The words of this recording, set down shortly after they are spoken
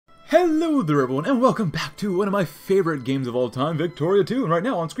Hello there everyone, and welcome back to one of my favorite games of all time, Victoria 2. And right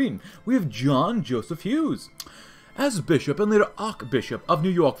now on screen, we have John Joseph Hughes. As Bishop and later Archbishop of New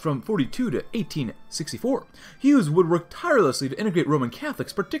York from 42 to 1864, Hughes would work tirelessly to integrate Roman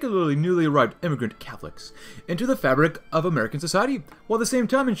Catholics, particularly newly arrived immigrant Catholics, into the fabric of American society, while at the same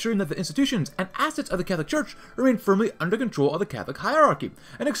time ensuring that the institutions and assets of the Catholic Church remain firmly under control of the Catholic hierarchy.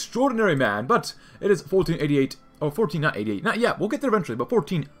 An extraordinary man, but it is 1488, or 1488, not yet, we'll get there eventually, but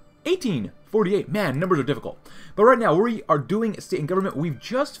 1848. Man, numbers are difficult. But right now, we are doing state and government. We've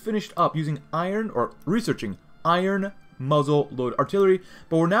just finished up using researching iron muzzle load artillery.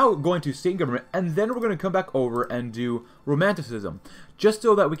 But we're now going to state and government, and then we're going to come back over and do romanticism. Just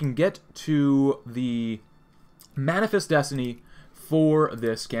so that we can get to the manifest destiny for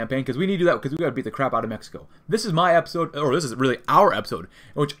this campaign. Because we need to do that because we got to beat the crap out of Mexico. This is my episode, or this is really our episode,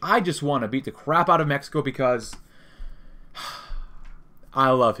 in which I just want to beat the crap out of Mexico because I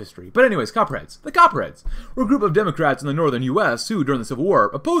love history. But anyways, Copperheads. The Copperheads were a group of Democrats in the northern U.S. who, during the Civil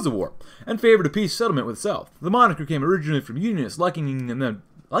War, opposed the war and favored a peace settlement with the South. The moniker came originally from Unionists likening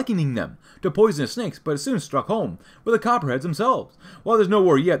them to poisonous snakes, but it soon struck home with the Copperheads themselves. While there's no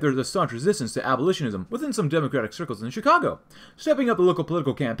war yet, there's a staunch resistance to abolitionism within some Democratic circles in Chicago. Stepping up the local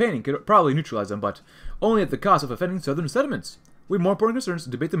political campaigning could probably neutralize them, but only at the cost of offending southern sentiments. We have more important concerns to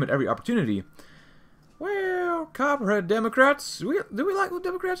debate them at every opportunity. Well, Copperhead Democrats, do we like the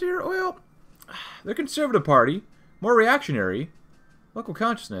Democrats here? Well, they're conservative party, more reactionary, local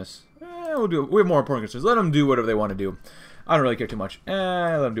consciousness. We have more important concerns. Let them do whatever they want to do. I don't really care too much.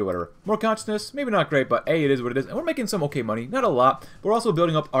 Let them do whatever. More consciousness, maybe not great, but hey, it is what it is. And we're making some okay money, not a lot. But we're also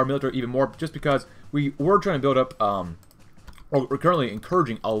building up our military even more, just because we were trying to build up, we're currently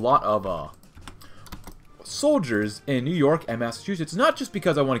encouraging a lot of, soldiers in New York and Massachusetts, not just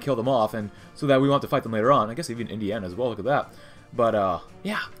because I want to kill them off and so that we want to fight them later on. I guess even Indiana as well, look at that. But,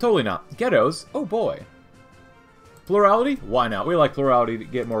 yeah, totally not. Ghettos, oh boy. Plurality? Why not? We like plurality to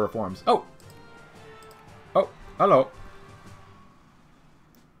get more reforms. Oh, hello.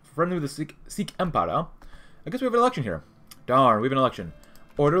 Friendly with the Sikh Empire. I guess we have an election here. Darn, we have an election.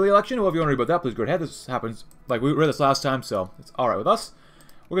 Orderly election? Well, if you want to read about that, please go ahead. This happens, like we read this last time, so it's alright with us.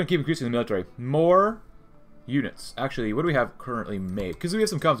 We're going to keep increasing the military. More units. Actually, what do we have currently made? Because we have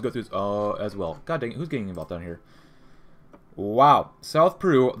some comments to go through as well. God dang it, who's getting involved down here? Wow. South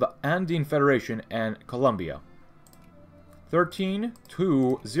Peru, the Andine Federation, and Colombia.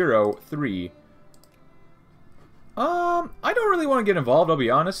 13203. I don't really want to get involved, I'll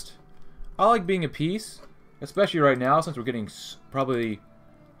be honest. I like being at peace, especially right now since we're getting probably...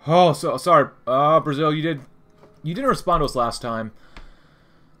 Oh, so sorry. Brazil, you didn't respond to us last time.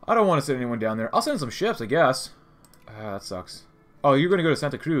 I don't want to send anyone down there. I'll send some ships, I guess. That sucks. Oh, you're going to go to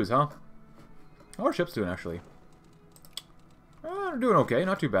Santa Cruz, huh? How are ships doing, actually? They're doing okay.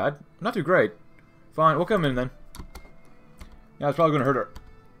 Not too bad. Not too great. Fine, we'll come in then. Yeah, it's probably going to hurt our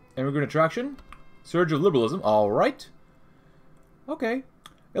immigrant attraction. Surge of liberalism. Alright. Okay.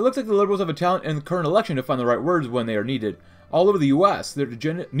 It looks like the liberals have a talent in the current election to find the right words when they are needed. All over the U.S., their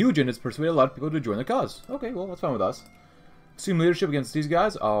new agendas persuade a lot of people to join the cause. Okay, well, that's fine with us. Assume leadership against these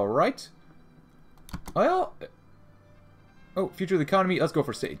guys. Alright. Well. Oh, future of the economy. Let's go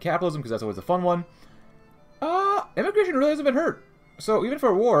for state capitalism because that's always a fun one. Immigration really hasn't been hurt. So even for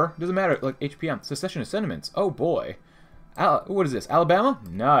a war, doesn't matter. Like HPM. Secessionist sentiments. Oh boy. What is this? Alabama?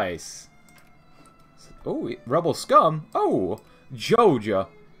 Nice. Oh, rebel scum. Oh, Georgia.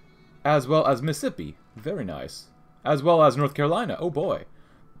 As well as Mississippi. Very nice. As well as North Carolina. Oh boy.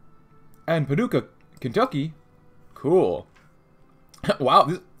 And Paducah, Kentucky. Cool. Wow,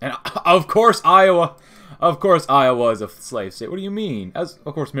 and of course Iowa. Of course Iowa is a slave state. What do you mean? As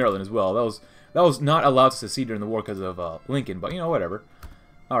of course Maryland as well. That was not allowed to secede during the war because of Lincoln, but you know, whatever.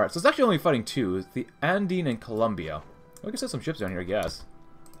 All right, so it's actually only fighting two. It's the Andine and Colombia. I guess there's some ships down here, I guess.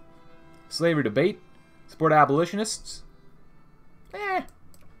 Slavery debate. Support abolitionists. I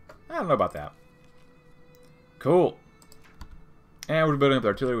don't know about that. Cool. And we're building up the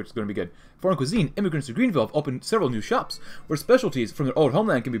artillery, which is going to be good. Foreign cuisine. Immigrants to Greenville have opened several new shops where specialties from their old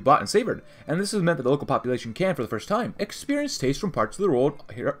homeland can be bought and savored. And this has meant that the local population can, for the first time, experience tastes from parts of the world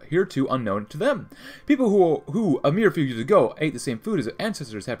hereto unknown to them. People who, a mere few years ago, ate the same food as their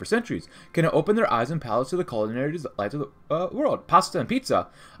ancestors had for centuries, can now open their eyes and palates to the culinary delights of the world. Pasta and pizza.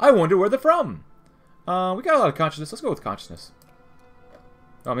 I wonder where they're from. We got a lot of consciousness. Let's go with consciousness.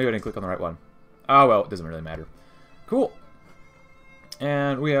 Oh, maybe I didn't click on the right one. Oh, well, it doesn't really matter. Cool.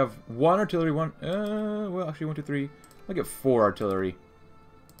 And we have one artillery, well, actually 1, 2, 3. I'll get 4 artillery.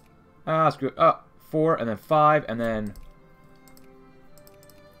 Screw it. 4, and then 5, and then...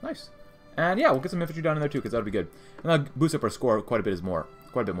 Nice. And yeah, we'll get some infantry down in there too, because that'll be good. And that'll boost up our score quite a bit as more.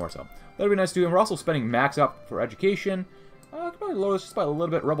 quite a bit more so. That'd be nice too. And we're also spending max up for education. I could probably lower this just by a little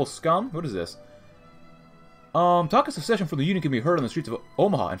bit. Rebel scum. What is this? Talk of secession from the Union can be heard on the streets of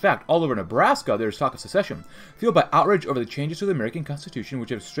Omaha. In fact, all over Nebraska, there is talk of secession, fueled by outrage over the changes to the American Constitution which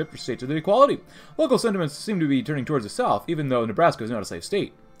have stripped states of their equality. Local sentiments seem to be turning towards the South, even though Nebraska is not a slave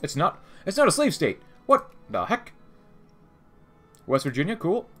state. It's not a slave state. What the heck? West Virginia,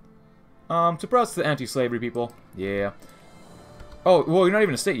 cool. Suppress the anti-slavery people. Yeah. Oh, well, you're not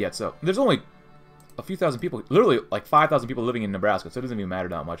even a state yet, so there's only a few thousand people, literally like 5,000 people living in Nebraska, so it doesn't even matter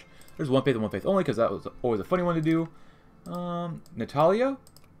that much. There's one faith and one faith only, because that was always a funny one to do. Natalia?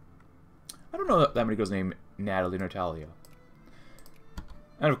 I don't know that many girls named Natalie or Natalia.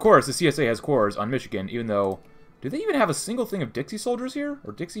 And of course, the CSA has cores on Michigan, even though... Do they even have a single thing of Dixie soldiers here?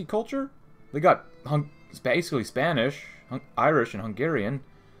 Or Dixie culture? They got basically Spanish, Irish, and Hungarian.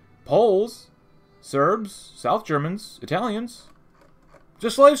 Poles, Serbs, South Germans, Italians.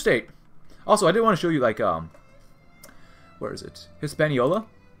 Just slave state. Also, I did want to show you, like, where is it? Hispaniola?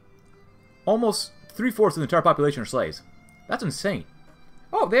 Almost 3/4 of the entire population are slaves. That's insane.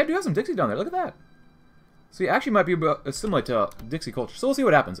 Oh, they do have some Dixie down there. Look at that. So it actually might be similar to Dixie culture. So we'll see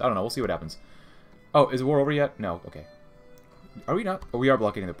what happens. I don't know. We'll see what happens. Oh, is the war over yet? No. Okay. Are we not? Oh, we are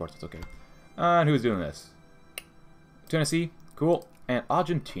blockading the ports. It's okay. And who's doing this? Tennessee. Cool. And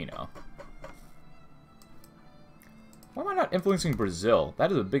Argentina. Why am I not influencing Brazil?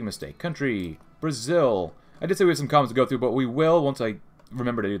 That is a big mistake. Country. Brazil. I did say we have some comments to go through, but we will once I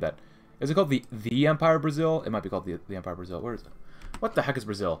remember to do that. Is it called the Empire of Brazil? It might be called the Empire of Brazil. Where is it? What the heck is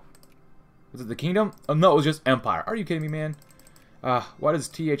Brazil? Is it the kingdom? Oh, no, it was just Empire. Are you kidding me, man? Why does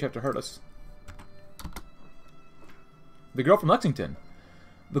TH have to hurt us? The girl from Lexington.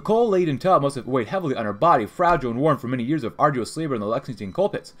 The coal-laden tub must have weighed heavily on her body, fragile and worn from many years of arduous labor in the Lexington coal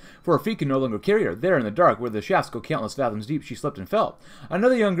pits. For her feet could no longer carry her. There in the dark, where the shafts go countless fathoms deep, she slipped and fell.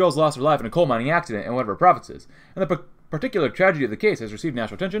 Another young girl's lost her life in a coal mining accident in one of her provinces. And the particular tragedy of the case has received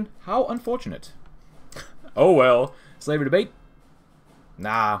national attention. How unfortunate. Oh well. Slavery debate?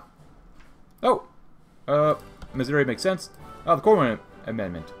 Nah. Oh. Missouri makes sense. Oh, the Corwin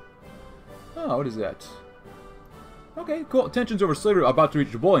Amendment. Oh, what is that? Okay, cool. Tensions over slavery are about to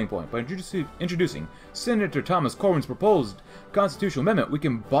reach a boiling point. By introducing Senator Thomas Corwin's proposed constitutional amendment, we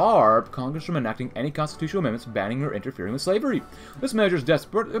can bar Congress from enacting any constitutional amendments banning or interfering with slavery. This measure is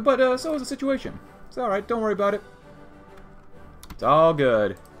desperate, but so is the situation. It's alright, don't worry about it. It's all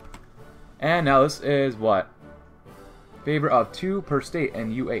good. And now this is what? Favor of 2 per state and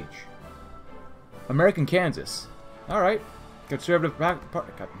UH. American Kansas. Alright. Conservative party.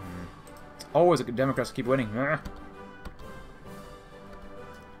 Always the Democrats keep winning.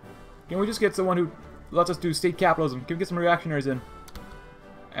 Can we just get someone who lets us do state capitalism? Can we get some reactionaries in?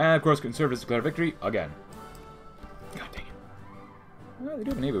 And of course, conservatives declare victory again. God dang it. Well, they do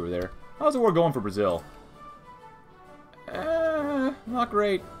have a navy over there. How's the war going for Brazil? Not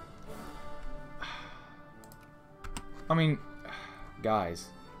great. I mean, guys.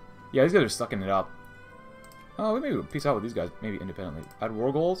 Yeah, these guys are sucking it up. Oh, we maybe peace out with these guys, maybe independently. Add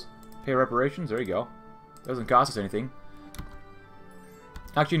war goals, pay reparations, there you go. Doesn't cost us anything.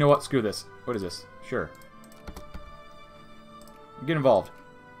 Actually, you know what? Screw this. What is this? Sure. Get involved.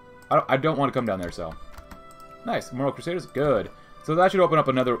 I don't want to come down there, so. Nice. Moral Crusaders? Good. So that should open up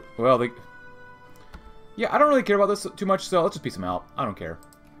another... Well, they... Yeah, I don't really care about this too much, so let's just peace them out. I don't care.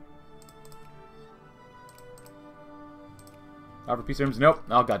 Offer peace terms? Nope.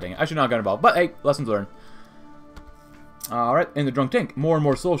 Oh, god dang it. I should not have got involved. But, hey, lessons learned. Alright, in the drunk tank, more and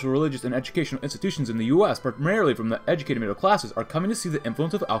more social, religious, and educational institutions in the U.S., primarily from the educated middle classes, are coming to see the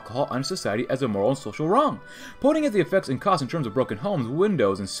influence of alcohol on society as a moral and social wrong. Pointing at the effects and costs in terms of broken homes,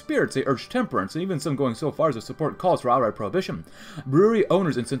 windows, and spirits, they urge temperance, and even some going so far as to support calls for outright prohibition. Brewery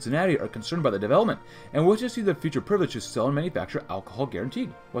owners in Cincinnati are concerned by the development, and wish to see the future privilege to sell and manufacture alcohol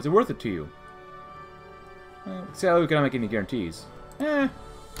guaranteed. Was it worth it to you? Sadly, we cannot make any guarantees.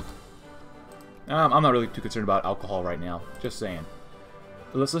 I'm not really too concerned about alcohol right now. Just saying.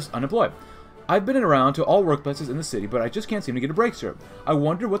 Listless, unemployed. I've been around to all workplaces in the city, but I just can't seem to get a breakthrough. I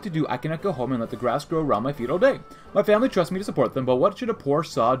wonder what to do. I cannot go home and let the grass grow around my feet all day. My family trusts me to support them, but what should a poor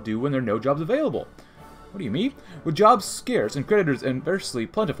sod do when there are no jobs available? What do you mean? With jobs scarce and creditors inversely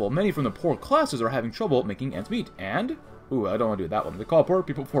plentiful, many from the poor classes are having trouble making ends meet. And? Ooh, I don't want to do that one. They call poor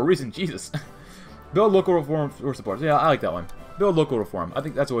people for a reason. Jesus. Build local reform for support. Yeah, I like that one. Build local reform. I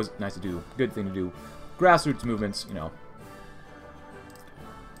think that's always nice to do. Good thing to do. Grassroots movements, you know.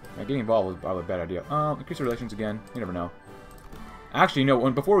 Yeah, getting involved was probably a bad idea. Increase relations again. You never know. Actually, no.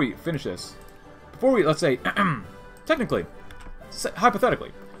 Before we finish this, let's say, technically,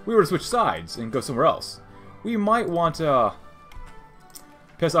 hypothetically, we were to switch sides and go somewhere else, we might want to.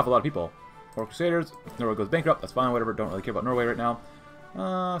 piss off a lot of people. More Crusaders. Norway goes bankrupt. That's fine. Whatever. Don't really care about Norway right now.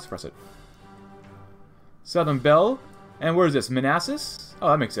 Suppress it. Southern Bell. And where is this? Manassas? Oh,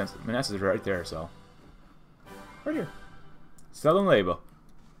 that makes sense. Manassas is right there, so. Right here. Southern Labour.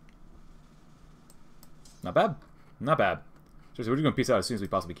 Not bad. Not bad. Seriously, we're just going to peace out as soon as we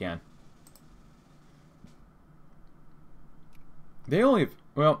possibly can. They only...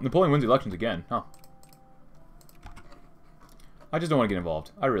 Well, Napoleon wins elections again, huh? I just don't want to get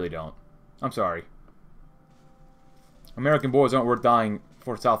involved. I really don't. I'm sorry. American boys aren't worth dying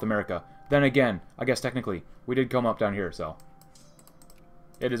for South America. Then again, I guess technically, we did come up down here, so...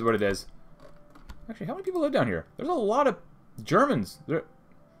 It is what it is. Actually, how many people live down here? There's a lot of Germans. Are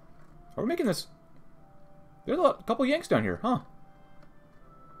we making this... There's a couple Yanks down here, huh?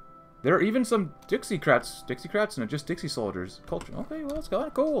 There are even some Dixiecrats, and just Dixie soldiers. Culture. Okay, well, that's kind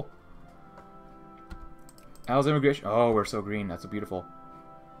of cool. How's immigration? Oh, we're so green. That's so beautiful.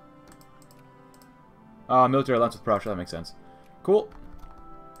 Military alliance with Prussia. That makes sense. Cool.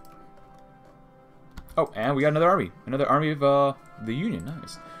 Oh, and we got another army. Another army of the Union.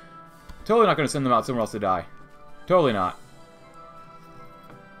 Nice. Totally not going to send them out somewhere else to die. Totally not.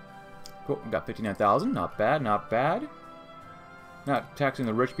 Cool. We got 59,000. Not bad. Not bad. Not taxing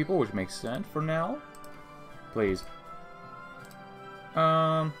the rich people, which makes sense for now. Please.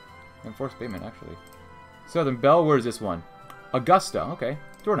 Enforced payment, actually. Southern Bell, where is this one? Augusta. Okay.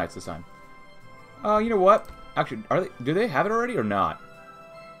 Door Knights this time. You know what? Actually, do they have it already or not?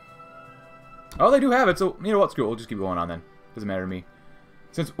 Oh, they do have it, so, you know what? Screw it. We'll just keep going on then. Doesn't matter to me.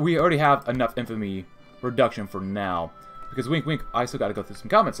 Since we already have enough infamy reduction for now. Because, wink, wink, I still gotta go through some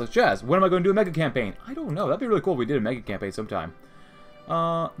comments. Let's jazz. When am I going to do a mega campaign? I don't know. That'd be really cool if we did a mega campaign sometime.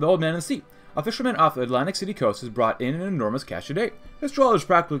 The Old Man in the Sea. A fisherman off the Atlantic City coast has brought in an enormous catch today. His trawler is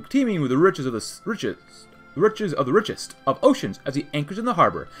practically teeming with the riches of the richest of oceans as he anchors in the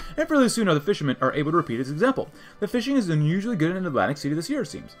harbor, and fairly soon other fishermen are able to repeat his example. The fishing is unusually good in Atlantic City this year, it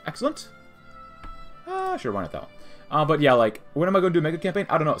seems. Excellent. Sure, why not though? But yeah, like, when am I going to do a mega campaign?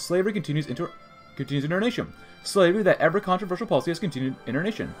 I don't know. Slavery continues in our nation. Slavery, that ever controversial policy, has continued in our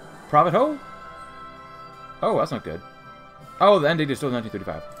nation. Profit ho? Oh, that's not good. Oh, the end date is still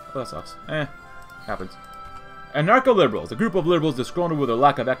 1935. Oh, that sucks. Happens. Anarcho-liberals, a group of liberals disgruntled with their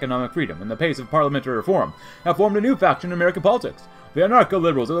lack of economic freedom and the pace of parliamentary reform, have formed a new faction in American politics. The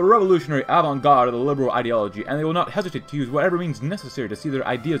anarcho-liberals are the revolutionary avant-garde of the liberal ideology, and they will not hesitate to use whatever means necessary to see their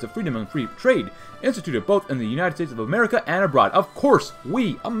ideas of freedom and free trade instituted both in the United States of America and abroad. Of course,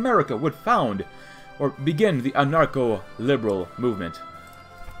 we, America, would found or begin the anarcho-liberal movement.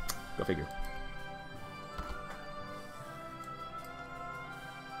 Go figure.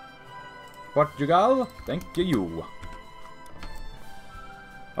 Portugal, thank you.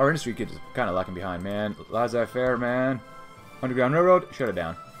 Our industry kid is kind of lacking behind, man. Laissez-faire, man. Underground Railroad, shut it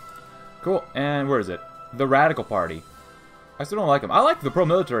down. Cool, and where is it? The Radical Party. I still don't like them. I like the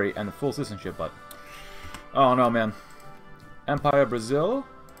pro-military and the full citizenship, but... Oh, no, man. Empire Brazil,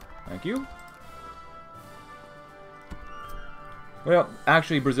 thank you. Well,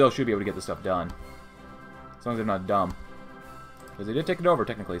 actually, Brazil should be able to get this stuff done. As long as they're not dumb. Because they did take it over,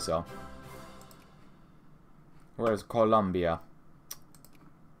 technically, so... Where's Colombia?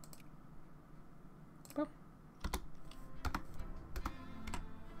 Well,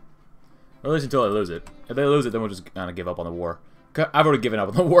 at least until they lose it. If they lose it, then we'll just kind of give up on the war. I've already given up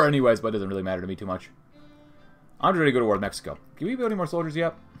on the war anyways, but it doesn't really matter to me too much. I'm ready to go to war with Mexico. Can we build any more soldiers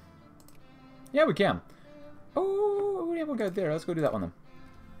yet? Yeah, we can. Oh, we have one guy there. Let's go do that one then.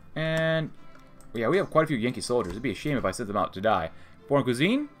 And, yeah, we have quite a few Yankee soldiers. It'd be a shame if I sent them out to die. Foreign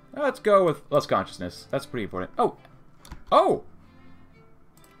cuisine? Let's go with less consciousness. That's pretty important. Oh! Oh!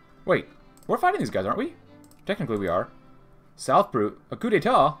 Wait. We're fighting these guys, aren't we? Technically we are. South Peru. A coup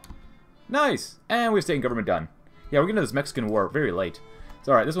d'etat? Nice! And we have state and government done. Yeah, we're getting to this Mexican war very late. It's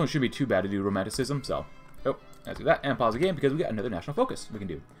alright. This one should be too bad to do romanticism, so... Oh, let's do that. And pause the game because we got another national focus we can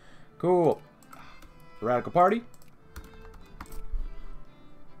do. Cool. Radical Party.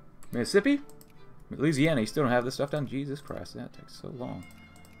 Mississippi. Louisiana, you still don't have this stuff done? Jesus Christ, that takes so long.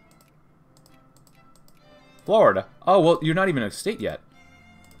 Florida. Oh, well, you're not even a state yet.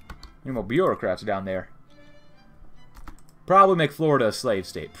 Any more bureaucrats down there. Probably make Florida a slave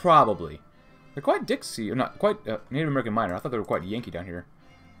state. Probably. They're quite Dixie, or not quite Native American minor. I thought they were quite Yankee down here.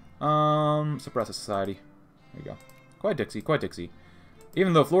 Suppress a society. There you go. Quite Dixie, quite Dixie.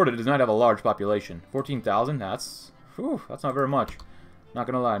 Even though Florida does not have a large population. 14,000, that's... Whew, that's not very much. Not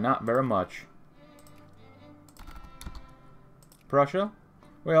gonna lie, not very much. Prussia?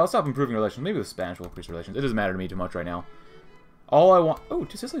 Well, let's stop improving relations. Maybe the Spanish will increase relations. It doesn't matter to me too much right now. All I want... Oh,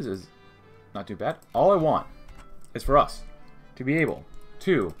 two Sicilies is not too bad. All I want is for us to be able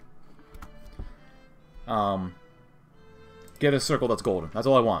 2. Get a circle that's golden. That's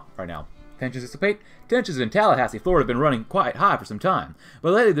all I want right now. Tensions dissipate. Tensions in Tallahassee, Florida have been running quite high for some time,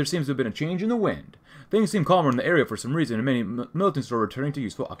 but lately there seems to have been a change in the wind. Things seem calmer in the area for some reason, and many militants are returning to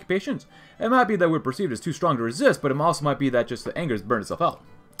useful occupations. It might be that we're perceived as too strong to resist, but it also might be that just the anger has burned itself out.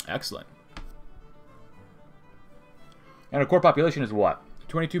 Excellent. And our core population is what?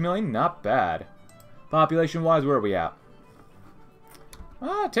 22 million? Not bad. Population-wise, where are we at?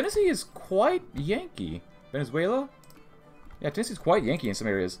 Tennessee is quite Yankee. Venezuela? Yeah, Tennessee's quite Yankee in some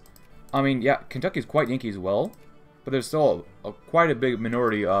areas. I mean, yeah, Kentucky is quite Yankee as well. But there's still quite a big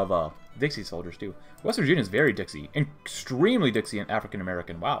minority of Dixie soldiers, too. West Virginia is very Dixie. Extremely Dixie and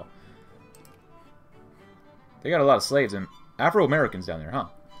African-American. Wow. They got a lot of slaves and Afro-Americans down there, huh?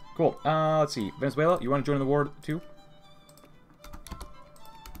 Cool. Let's see. Venezuela, you want to join the war, too?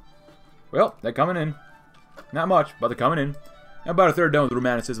 Well, they're coming in. Not much, but they're coming in. About a third done with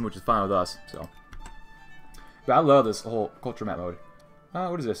Romanticism, which is fine with us, so. But I love this whole culture map mode.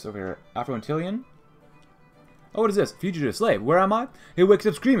 What is this over here? Afro-Antillian? Oh, what is this? Fugitive slave. Where am I? He wakes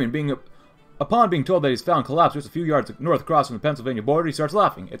up screaming, upon being told that he's found collapsed just a few yards north across from the Pennsylvania border. He starts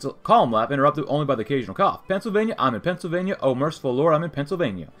laughing. It's a calm laugh, interrupted only by the occasional cough. Pennsylvania? I'm in Pennsylvania. Oh, merciful Lord, I'm in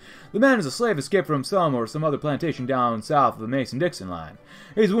Pennsylvania. The man is a slave escaped from some other plantation down south of the Mason-Dixon line.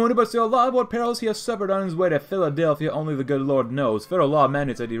 He's wounded but still alive. What perils he has suffered on his way to Philadelphia, only the good Lord knows. Federal law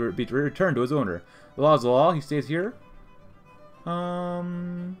mandates that he be returned to his owner. The law's the law. He stays here. The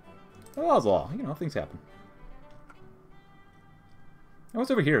law's the law. You know, things happen. And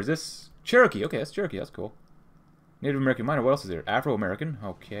what's over here? Is this Cherokee? Okay, that's Cherokee. That's cool. Native American minor. What else is there? Afro-American.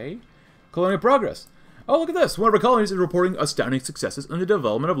 Okay. Colonial progress. Oh, look at this. One of our colonies is reporting astounding successes in the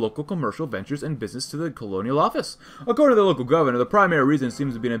development of local commercial ventures and business to the colonial office. According to the local governor, the primary reason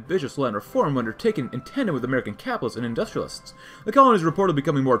seems to be an ambitious land reform undertaken in tandem with American capitalists and industrialists. The colony is reported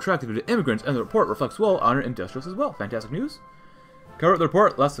becoming more attractive to immigrants, and the report reflects well on our industrialists as well. Fantastic news. Cover up the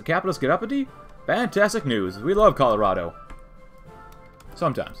report, lest the capitalists get uppity. Fantastic news. We love Colorado.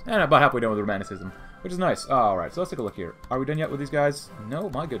 Sometimes. And about halfway done with Romanticism, which is nice. Alright, so let's take a look here. Are we done yet with these guys? No?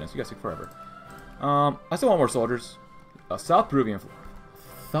 My goodness, you guys take forever. I still want more soldiers. South Peruvian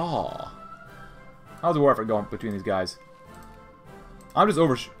Thaw. How's the war effort going between these guys? I'm just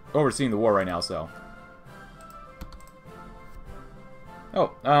overseeing the war right now, so.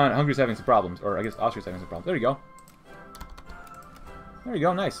 Oh, Hungary's having some problems. Or I guess Austria's having some problems. There you go. There you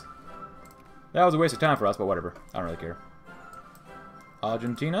go, nice. That was a waste of time for us, but whatever. I don't really care.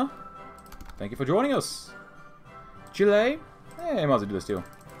 Argentina, thank you for joining us. Chile, hey, I might as well do this too.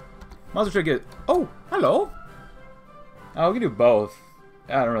 Might as well try to get. Oh, hello. Oh, we can do both.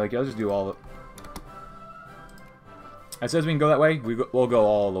 I don't really care. Let's just do all of it. It says we can go that way. We'll go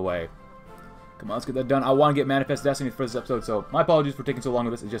all the way. Come on, let's get that done. I want to get Manifest Destiny for this episode, so my apologies for taking so long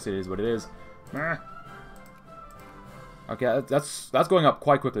with this. It is what it is. Okay, that's going up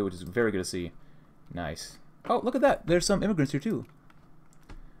quite quickly, which is very good to see. Nice. Oh, look at that. There's some immigrants here too.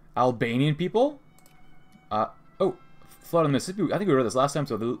 Albanian people? Oh, flood on the Mississippi. I think we read this last time,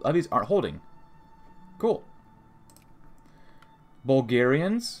 so the levees aren't holding. Cool.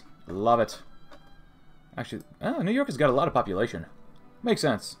 Bulgarians? Love it. Actually, New York has got a lot of population. Makes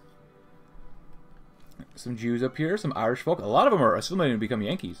sense. Some Jews up here, some Irish folk. A lot of them are assimilating to become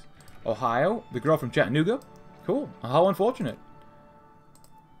Yankees. Ohio, the girl from Chattanooga. Cool. How unfortunate.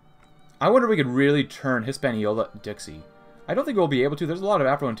 I wonder if we could really turn Hispaniola Dixie. I don't think we'll be able to. There's a lot of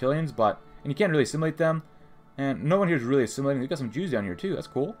Afro-Antillians, and you can't really assimilate them. And no one here is really assimilating. We've got some Jews down here, too. That's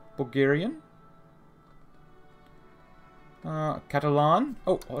cool. Bulgarian. Catalan.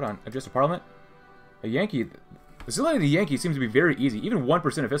 Oh, hold on. Address to Parliament. A Yankee. Assimilating the Yankee seems to be very easy. Even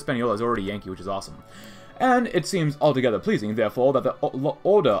 1% of Hispaniola is already Yankee, which is awesome. And it seems altogether pleasing, therefore, that the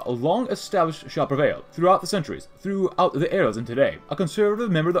order long established shall prevail throughout the centuries, throughout the eras, and today. A conservative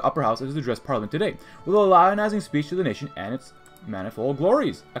member of the upper house is to address Parliament today, with a lionizing speech to the nation and its manifold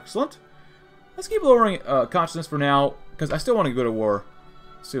glories. Excellent. Let's keep lowering consciousness for now, because I still want to go to war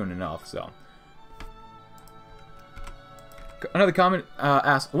soon enough, so. Another comment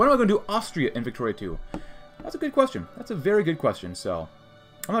asks, when am I going to do Austria in Victoria 2? That's a good question. That's a very good question, so.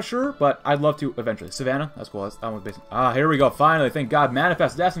 I'm not sure, but I'd love to eventually. Savannah, that's cool. That one's basically. Here we go. Finally, thank God.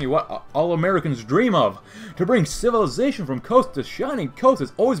 Manifest Destiny, what all Americans dream of. To bring civilization from coast to shining coast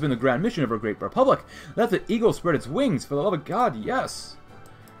has always been the grand mission of our great republic. Let the eagle spread its wings, for the love of God, yes.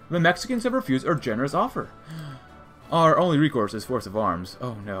 The Mexicans have refused our generous offer. Our only recourse is force of arms.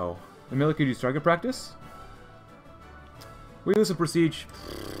 Oh no. The military use target practice? We lose some prestige.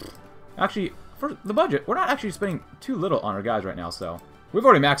 Actually, for the budget, we're not actually spending too little on our guys right now, so. We've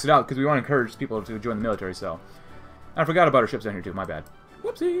already maxed it out because we want to encourage people to join the military, so. I forgot about our ships down here too, my bad.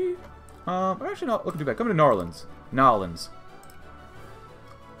 Whoopsie. We're actually not looking too bad. Coming to Narlands. Nolans.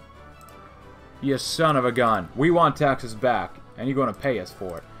 You son of a gun. We want taxes back, and you're going to pay us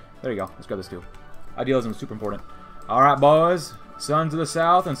for it. There you go. Let's grab this too. Idealism is super important. Alright, boys. Sons of the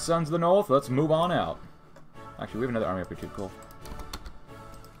South and Sons of the North, let's move on out. Actually, we have another army up here too. Cool.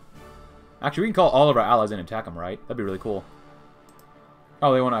 Actually, we can call all of our allies in and attack them, right? That'd be really cool.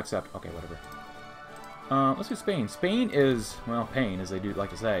 Oh, they won't accept. Okay, whatever. Let's do Spain. Spain is, well, pain, as they do like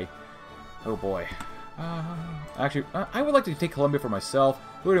to say. Oh, boy. Actually, I would like to take Colombia for myself.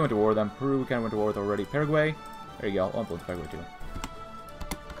 We already went to war with them. Peru, we kind of went to war with already. Paraguay. There you go. I'll influence Paraguay, too.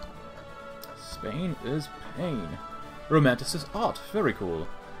 Spain is pain. Romanticist art. Very cool.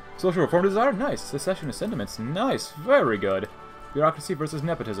 Social reform desire? Nice. Secessionist sentiments? Nice. Very good. Bureaucracy versus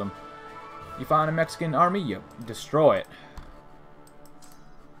nepotism. You find a Mexican army, you destroy it.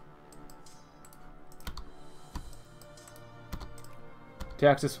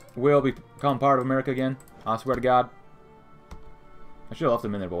 Texas will become part of America again. I swear to God. I should have left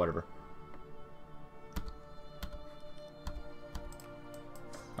them in there, but whatever.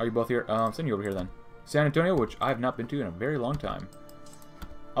 Are you both here? I'm sending you over here then. San Antonio, which I have not been to in a very long time.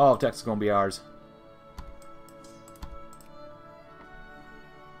 All of Texas is going to be ours.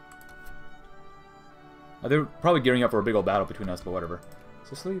 They're probably gearing up for a big old battle between us, but whatever.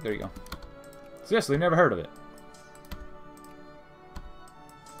 Sicily? There you go. Sicily, never heard of it.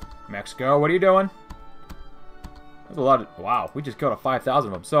 Mexico, what are you doing? That's a lot of... Wow, we just killed a 5,000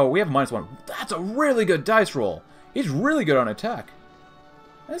 of them. So, we have a -1. That's a really good dice roll. He's really good on attack.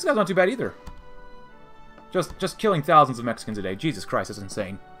 And this guy's not too bad either. Just killing thousands of Mexicans a day. Jesus Christ, that's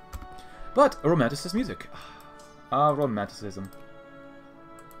insane. But, romanticist music. Romanticism.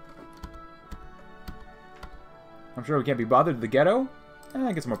 I'm sure we can't be bothered with the ghetto.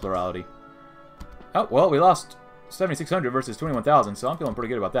 Get some more plurality. Oh, well, we lost 7,600 versus 21,000, so I'm feeling pretty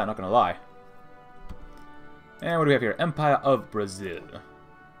good about that, not gonna lie. And what do we have here? Empire of Brazil.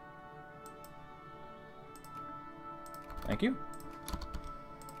 Thank you.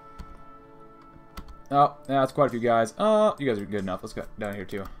 Oh, that's quite a few guys. You guys are good enough. Let's go down here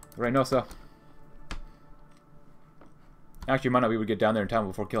too. Reynosa. Actually, might not be able to get down there in time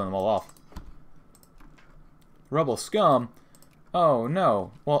before killing them all off. Rebel scum? Oh,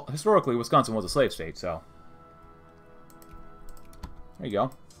 no. Well, historically, Wisconsin was a slave state, so... There you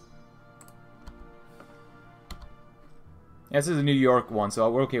go. Yeah, this is a New York one, so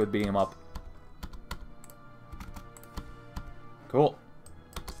we're okay with beating them up. Cool.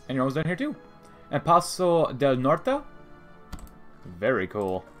 And you're almost done here, too. And Paso del Norte? Very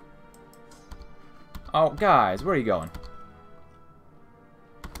cool. Oh, guys, where are you going?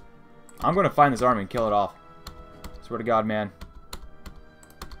 I'm going to find this army and kill it off. Swear to God, man.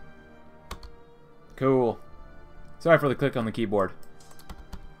 Cool. Sorry for the click on the keyboard.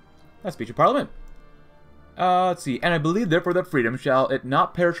 That's speech of Parliament. Let's see. And I believe, therefore, that freedom shall it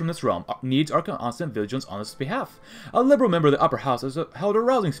not perish from this realm. Needs our constant vigilance on this behalf. A liberal member of the upper house has held a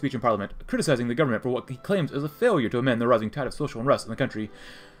rousing speech in Parliament, criticizing the government for what he claims is a failure to amend the rising tide of social unrest in the country.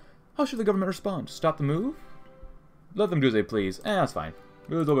 How should the government respond? Stop the move? Let them do as they please. That's fine.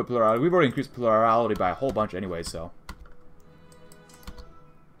 There's a little bit of plurality. We've already increased plurality by a whole bunch anyway, so...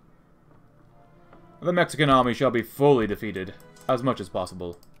 The Mexican army shall be fully defeated, as much as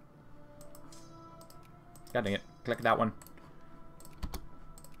possible. God dang it. Click that one.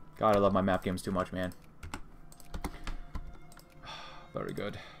 God, I love my map games too much, man. Very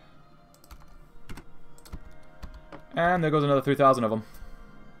good. And there goes another 3,000 of them.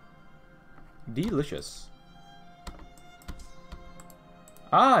 Delicious.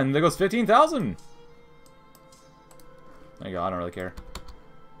 Ah, and there goes 15,000! There you go, I don't really care.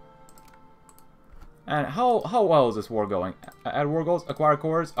 And how well is this war going? Add war goals? Acquire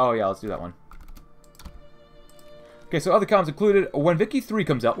cores? Oh yeah, let's do that one. Okay, so other comments included, when Vicky 3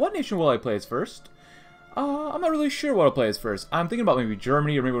 comes out, what nation will I play as first? I'm not really sure what I'll play as first. I'm thinking about maybe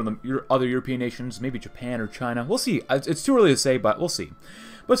Germany or maybe one of the other European nations, maybe Japan or China. We'll see. It's too early to say, but we'll see.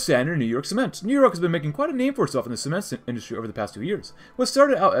 But Standard New York Cement. New York has been making quite a name for itself in the cement industry over the past 2 years. What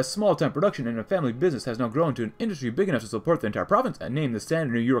started out as small-time production and a family business has now grown to an industry big enough to support the entire province, and named the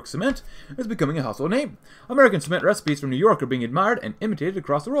Standard New York Cement is becoming a household name. American cement recipes from New York are being admired and imitated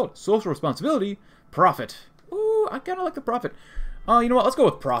across the world. Social responsibility, profit. Ooh, I kind of like the profit. You know what? Let's go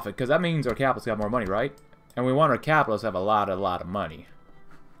with profit, because that means our capitalists got more money, right? And we want our capitalists to have a lot of money.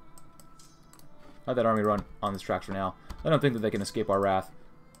 Let that army run on this track for now. I don't think that they can escape our wrath.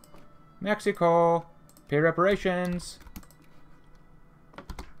 Mexico, pay reparations.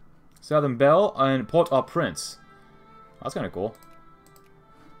 Southern Belle and Port-au-Prince. Oh, that's kind of cool.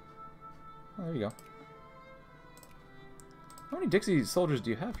 Oh, there you go. How many Dixie soldiers do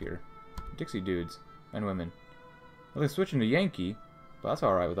you have here? Dixie dudes and women. Well, they're switching to Yankee, but that's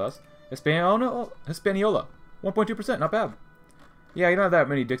alright with us. Hispaniola. 1.2%, not bad. Yeah, you don't have that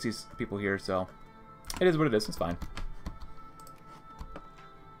many Dixie people here, so it is what it is. It's fine.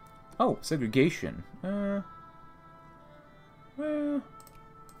 Oh, segregation. Well,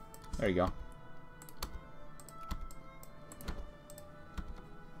 there you go.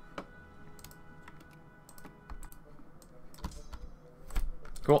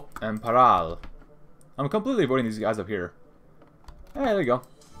 Cool. And Paral. I'm completely avoiding these guys up here. Hey, there you go.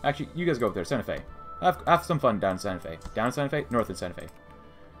 Actually, you guys go up there. Santa Fe. Have some fun down in Santa Fe. Down in Santa Fe? North in Santa Fe.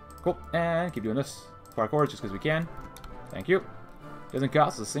 Cool. And keep doing this. Parkour just because we can. Thank you. Doesn't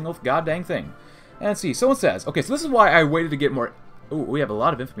cost us a single goddamn thing. And let's see. Someone says... Okay, so this is why I waited to get more... Ooh, we have a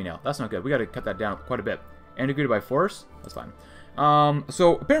lot of infamy now. That's not good. We got to cut that down quite a bit. Integrated by force? That's fine.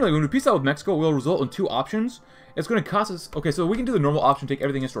 So, apparently, when we peace out with Mexico, it will result in 2 options. It's going to cost us... Okay, so we can do the normal option, take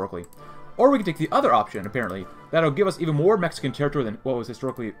everything historically. Or we can take the other option, apparently. That'll give us even more Mexican territory than what was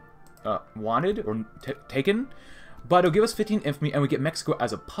historically wanted or taken. But it'll give us 15 infamy, and we get Mexico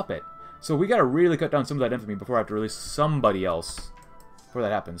as a puppet. So we got to really cut down some of that infamy before I have to release somebody else. Before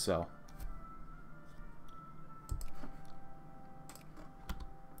that happens, so...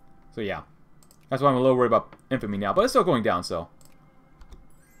 So yeah. That's why I'm a little worried about infamy now. But it's still going down, so...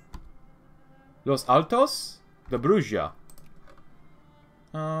 Los Altos de Bruja.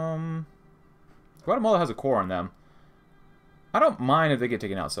 Guatemala has a core on them. I don't mind if they get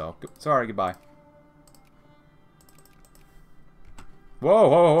taken out, so... Sorry, goodbye. Whoa,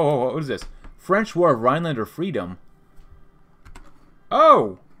 whoa, whoa, whoa, what is this? French War of Rhinelander Freedom.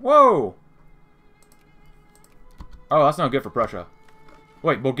 Oh! Whoa! Oh, that's not good for Prussia.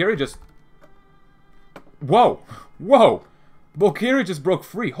 Wait, Bulgaria just... Whoa! Whoa! Bulgaria just broke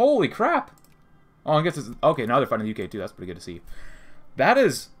free. Holy crap! Oh, I guess it's... Okay, now they're fighting the UK too. That's pretty good to see. That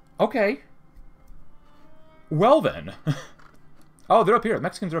is... Okay. Well then. Oh, they're up here. The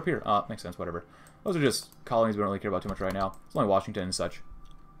Mexicans are up here. Makes sense, whatever. Those are just colonies we don't really care about too much right now. It's only Washington and such.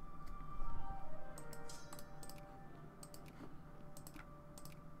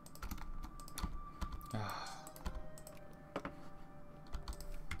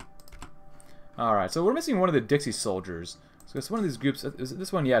 Alright, so we're missing one of the Dixie soldiers. So it's one of these groups. Is it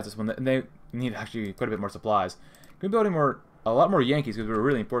this one? Yeah, it's this one. And they need actually quite a bit more supplies. We're building a lot more Yankees because we're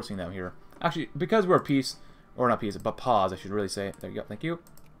really enforcing them here. Actually, because we're peace, or not peace, but pause, I should really say. There you go. Thank you.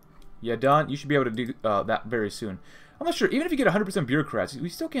 Yeah, done. You should be able to do that very soon. I'm not sure. Even if you get 100% bureaucrats, we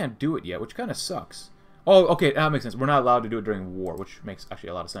still can't do it yet, which kind of sucks. Oh, okay, that makes sense. We're not allowed to do it during war, which makes actually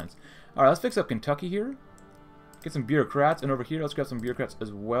a lot of sense. All right, let's fix up Kentucky here. Get some bureaucrats, and over here, let's grab some bureaucrats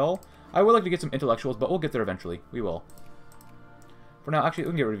as well. I would like to get some intellectuals, but we'll get there eventually. We will. For now, actually,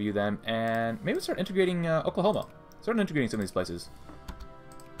 we can get rid of you then, and maybe start integrating Oklahoma. Start integrating some of these places.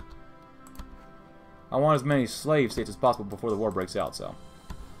 I want as many slave states as possible before the war breaks out, so...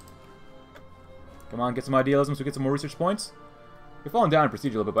 Come on, get some idealism so we get some more research points. We've fallen down in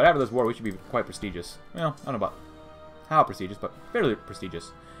prestige a little bit, but after this war, we should be quite prestigious. Well, I don't know about how prestigious, but fairly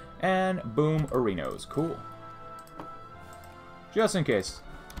prestigious. And boom, arenos. Cool. Just in case.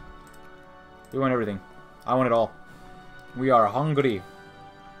 We want everything. I want it all. We are hungry.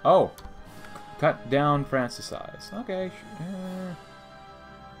 Oh. Cut down France's size. Okay.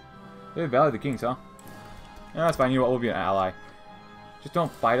 They value the kings, huh? Yeah, that's fine. You know what? We'll be an ally. Just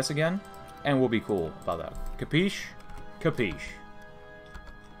don't fight us again, and we'll be cool about that. Capiche? Capiche.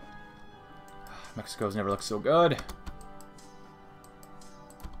 Mexico's never looked so good.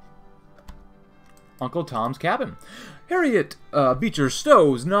 Uncle Tom's Cabin. Harriet Beecher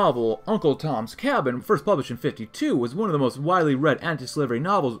Stowe's novel, Uncle Tom's Cabin, first published in '52, was one of the most widely read anti-slavery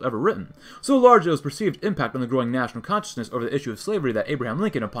novels ever written. So large it was perceived impact on the growing national consciousness over the issue of slavery that Abraham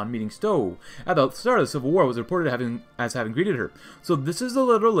Lincoln, upon meeting Stowe at the start of the Civil War, was reported as having greeted her. So this is the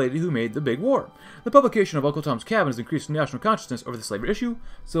little lady who made the big war. The publication of Uncle Tom's Cabin has increased national consciousness over the slavery issue.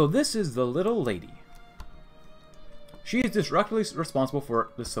 So this is the little lady. She is directly responsible for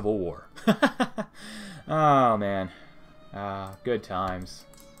the Civil War. Oh, man. Good times.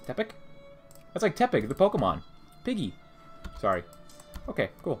 Tepic? That's like Tepig, the Pokemon. Piggy. Sorry. Okay,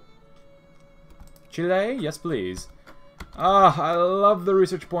 cool. Chile? Yes, please. I love the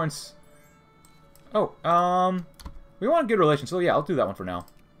research points. Oh, we want good relations, so yeah, I'll do that one for now.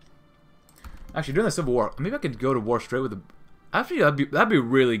 Actually, during the Civil War, maybe I could go to war straight with the... Actually, that'd be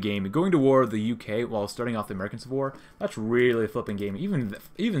really gamey. Going to war with the UK while starting off the American Civil War, that's really flipping gamey.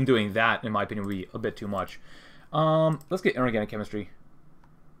 Even doing that, in my opinion, would be a bit too much. Let's get inorganic chemistry.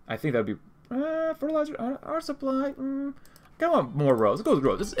 I think that would be... fertilizer, our supply... kind of want more roads. Let's go with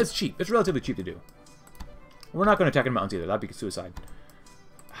roads. It's cheap. It's relatively cheap to do. We're not going to attack in mountains either. That'd be suicide.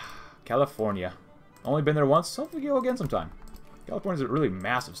 California. Only been there once. Hopefully go again sometime. California's a really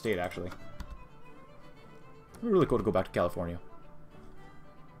massive state, actually. It'd be really cool to go back to California.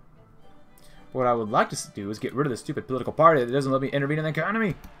 What I would like to do is get rid of this stupid political party that doesn't let me intervene in the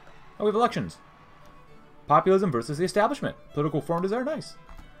economy. Oh, we have elections. Populism versus the establishment. Political reform desire, nice.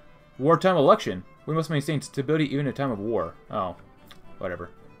 Wartime election. We must maintain stability even in a time of war. Oh, whatever.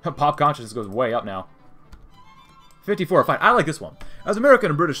 Pop consciousness goes way up now. 54, fine. I like this one. As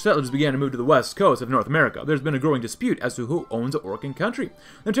American and British settlers began to move to the west coast of North America, there's been a growing dispute as to who owns the Oregon country.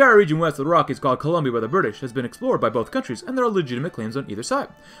 The entire region west of the Rockies, called Columbia by the British, has been explored by both countries, and there are legitimate claims on either side.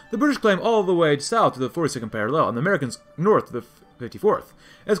 The British claim all the way south to the 42nd parallel, and the Americans north to the 54th.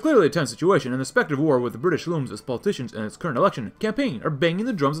 It's clearly a tense situation, and the specter of war with the British looms as politicians in its current election campaign are banging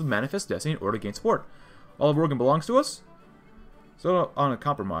the drums of manifest destiny in order to gain support. All of Oregon belongs to us? So on a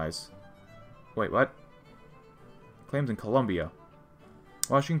compromise. Wait, what? Claims in Columbia.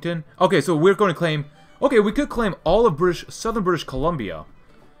 Washington. Okay, so we're going to claim... Okay, we could claim all of southern British Columbia.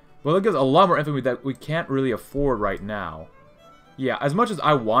 Well, that gives a lot more infamy that we can't really afford right now. Yeah, as much as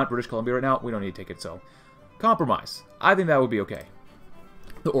I want British Columbia right now, we don't need to take it, so... Compromise. I think that would be okay.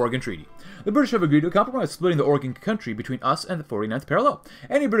 The Oregon Treaty. The British have agreed to a compromise splitting the Oregon country between us and the 49th parallel.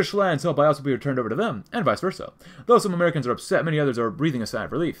 Any British lands held by us will be returned over to them, and vice versa. Though some Americans are upset, many others are breathing a sigh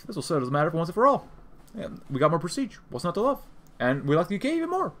of relief. This will settle the matter for once and for all. And we got more prestige. What's not to love? And we like the UK even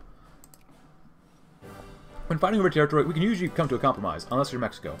more. When fighting over territory, we can usually come to a compromise, unless you're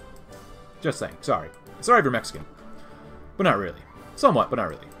Mexico. Just saying. Sorry. Sorry if you're Mexican. But not really. Somewhat, but not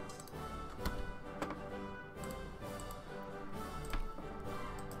really.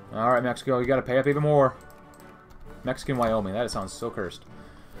 Alright, Mexico, you gotta pay up even more. Mexican Wyoming, that sounds so cursed.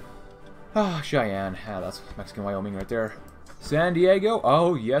 Ah, Cheyenne. Ah, that's Mexican Wyoming right there. San Diego?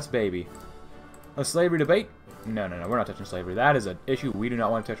 Oh, yes, baby. A slavery debate? No, no, no, we're not touching slavery. That is an issue we do not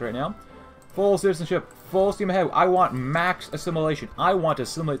want to touch right now. Full citizenship, full steam ahead. I want max assimilation. I want to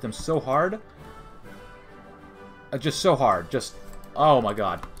assimilate them so hard. Just so hard. Just, oh my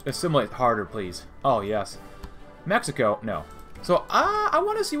god. Assimilate harder, please. Oh, yes. Mexico? No. So, I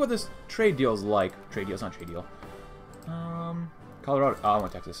want to see what this trade deal is like. Trade deal's not trade deal. Colorado. Oh, I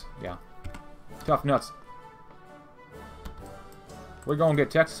want Texas. Yeah. Tough nuts. We're going to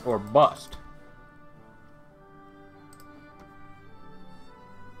get Texas or bust.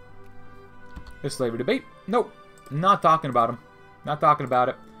 This slavery debate? Nope. Not talking about them. Not talking about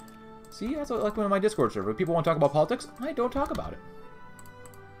it. See, that's like one of my Discord servers. If people want to talk about politics, I don't talk about it.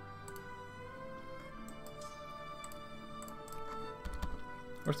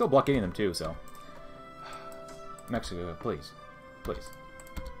 We're still blockading them too, so. Mexico, please. Please.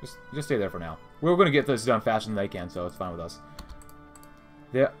 Just stay there for now. We're going to get this done faster than they can, so it's fine with us.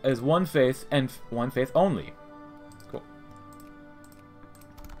 There is one faith, and one faith only. Cool.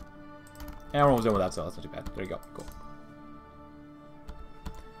 And everyone's done with that, so that's not too bad. There you go. Cool.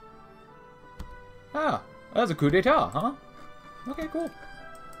 Ah, that's a coup d'etat, huh? Okay, cool.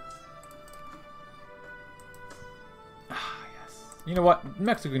 Ah, yes. You know what?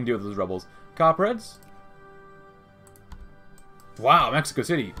 Mexico can deal with those rebels. Copperheads? Wow, Mexico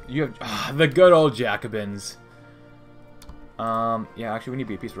City. You have the good old Jacobins. Yeah, actually, we need to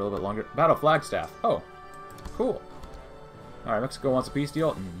be at peace for a little bit longer. Battle Flagstaff. Oh, cool. Alright, Mexico wants a peace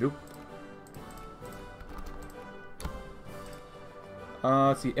deal? Nope.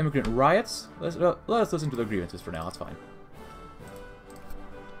 Let's see, immigrant riots. Let's listen to the grievances for now. That's fine.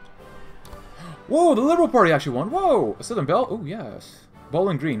 Whoa, the Liberal Party actually won. Whoa, a Southern Belle. Oh yes,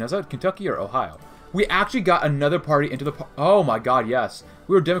 Bowling Green. Is that Kentucky or Ohio? We actually got another party into the. Oh my God, yes.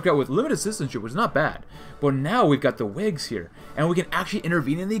 We were a Democrat with limited citizenship, which is not bad. But now we've got the Whigs here, and we can actually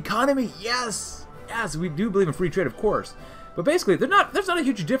intervene in the economy. Yes, yes, we do believe in free trade, of course. But basically, there's not a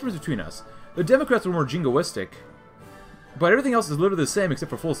huge difference between us. The Democrats were more jingoistic. But everything else is literally the same except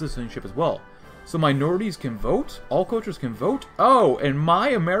for full citizenship as well. So minorities can vote? All cultures can vote? Oh, in my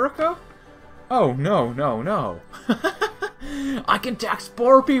America? Oh, no, no, no. I can tax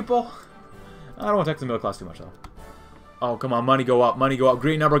poor people. I don't want to tax the middle class too much, though. Oh, come on, money go up,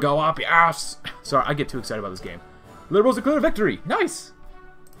 green number go up, yes! Sorry, I get too excited about this game. Liberals declare victory, nice!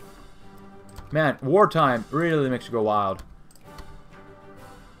 Man, wartime really makes you go wild.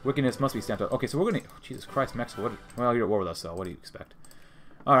 Wickedness must be stamped out. Okay, so we're gonna... Oh, Jesus Christ, Mexico. Well, you're at war with us, so what do you expect?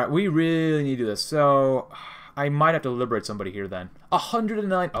 Alright, we really need to do this. So, I might have to liberate somebody here then.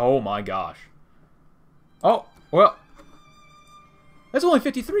 109... Oh my gosh. Oh, well... That's only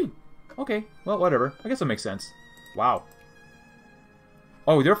 53. Okay, well, whatever. I guess that makes sense. Wow.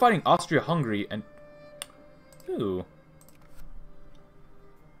 Oh, they're fighting Austria-Hungary and... Ooh.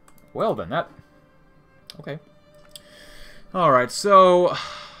 Well then, that... Okay. Alright, so...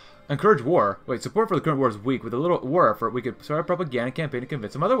 Encourage war. Wait, support for the current war is weak. With a little war effort, we could start a propaganda campaign to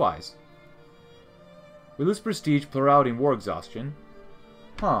convince them otherwise. We lose prestige, plurality, and war exhaustion.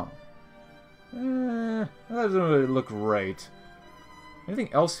 Huh. That doesn't really look right.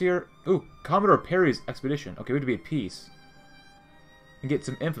 Anything else here? Ooh, Commodore Perry's expedition. Okay, we have to be at peace. And get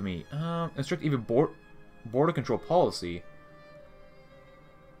some infamy. Instruct even border control policy.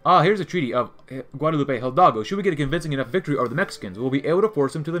 Ah, here's a treaty of Guadalupe Hidalgo. Should we get a convincing enough victory over the Mexicans, we'll be able to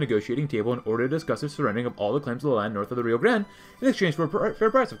force them to the negotiating table in order to discuss the surrendering of all the claims to the land north of the Rio Grande, in exchange for a fair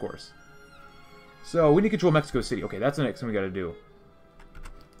price, of course. So, we need to control Mexico City. Okay, that's the next thing we gotta do.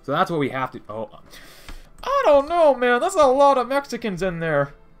 So that's what we have to... Oh, I don't know, man. That's a lot of Mexicans in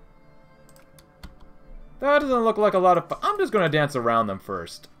there. That doesn't look like a lot of fun. I'm just gonna dance around them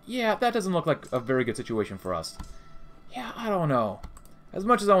first. Yeah, that doesn't look like a very good situation for us. Yeah, I don't know. As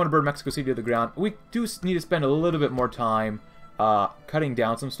much as I want to burn Mexico City to the ground, we do need to spend a little bit more time cutting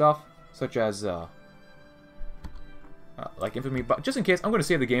down some stuff, such as like infamy. But just in case, I'm going to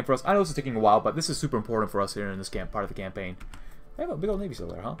save the game for us. I know this is taking a while, but this is super important for us here in this part of the campaign. I have a big old Navy still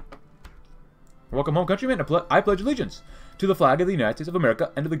there, huh? Welcome home, countrymen. I pledge allegiance to the flag of the United States of America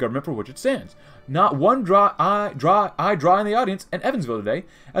and to the government for which it stands. Not one dry eye in the audience in Evansville today,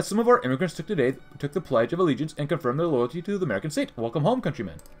 as some of our immigrants took the pledge of allegiance and confirmed their loyalty to the American state. Welcome home,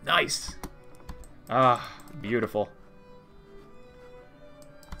 countrymen. Nice. Ah, beautiful.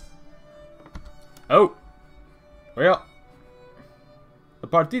 Oh. Well. The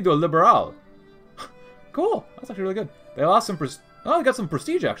Partido Liberal. Cool. That's actually really good. They lost some they got some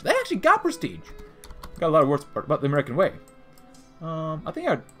prestige, actually. They actually got prestige. Got a lot of words about the American way. I think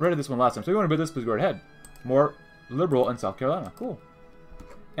I read this one last time, so if you want to read this, please go ahead. More liberal in South Carolina. Cool.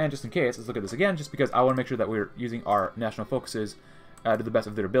 And just in case, let's look at this again, just because I want to make sure that we're using our national focuses to the best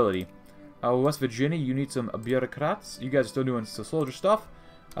of their ability. West Virginia, you need some bureaucrats. You guys are still doing some soldier stuff.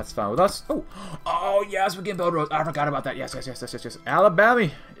 That's fine with us. Oh, yes, we can build roads. I forgot about that. Yes. Alabama,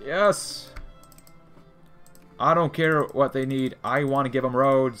 yes. I don't care what they need. I want to give them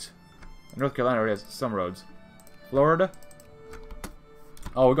roads. North Carolina already has some roads. Florida?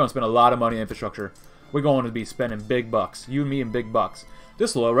 Oh, we're going to spend a lot of money on infrastructure. We're going to be spending big bucks. You and me and big bucks.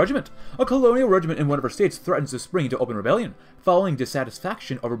 Disloyal Regiment. A colonial regiment in one of our states threatens to spring into open rebellion, following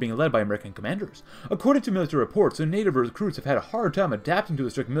dissatisfaction over being led by American commanders. According to military reports, the native recruits have had a hard time adapting to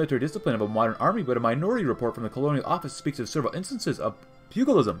the strict military discipline of a modern army, but a minority report from the Colonial Office speaks of several instances of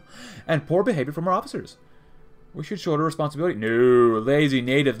pugilism and poor behavior from our officers. We should shoulder responsibility. No, lazy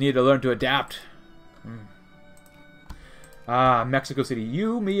natives need to learn to adapt. Ah, Mexico City.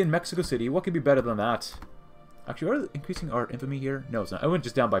 You, me, and Mexico City. What could be better than that? Actually, are we increasing our infamy here? No, it's not. I went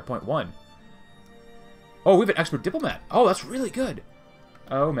just down by 0.1. Oh, we have an expert diplomat. Oh, that's really good.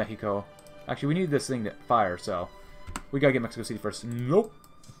 Oh, Mexico. Actually, we need this thing to fire, so we gotta get Mexico City first. Nope.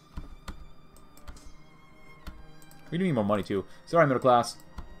 We do need more money, too. Sorry, middle class.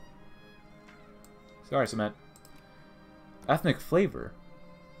 Sorry, cement. Ethnic flavor.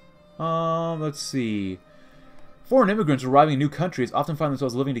 Let's see. Foreign immigrants arriving in new countries often find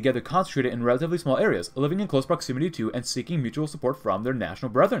themselves living together concentrated in relatively small areas, living in close proximity to and seeking mutual support from their national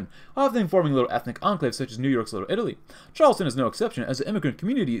brethren, often forming little ethnic enclaves such as New York's Little Italy. Charleston is no exception, as the immigrant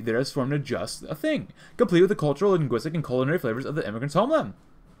community there has formed just a thing, complete with the cultural, linguistic, and culinary flavors of the immigrant's homeland.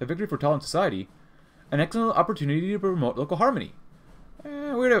 A victory for tolerant society. An excellent opportunity to promote local harmony.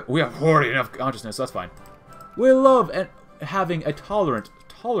 We have already enough consciousness, that's fine. We love having a tolerant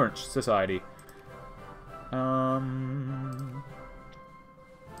society. I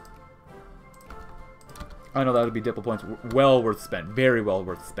know that would be diplo points well worth spent. Very well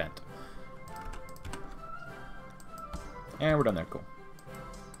worth spent. And we're done there. Cool.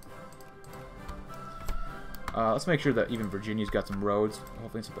 Let's make sure that even Virginia's got some roads.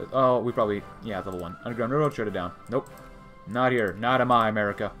 Hopefully some... Oh, we probably... Yeah, level 1. Underground Railroad, shut it down. Nope. Not here. Not in my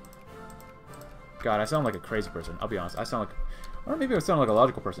America. God, I sound like a crazy person. I'll be honest. I sound like... Or maybe I sound like a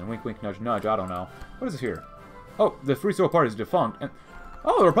logical person. Wink, wink, nudge, nudge. I don't know. What is this here? Oh, the Free Soil Party is defunct. And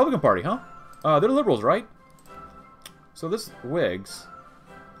oh, the Republican Party, huh? They're liberals, right? So this Whigs,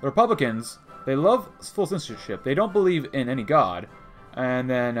 the Republicans, they love full censorship. They don't believe in any god. And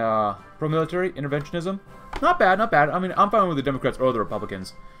then pro-military interventionism. Not bad, not bad. I mean, I'm fine with the Democrats or the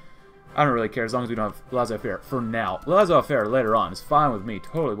Republicans. I don't really care as long as we don't have laissez-faire for now. Laissez-faire later on is fine with me.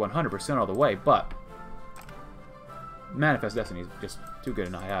 Totally 100% all the way, but Manifest Destiny is just too good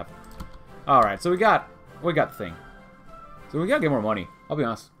to not have. Alright, so we got the thing. So we gotta get more money. I'll be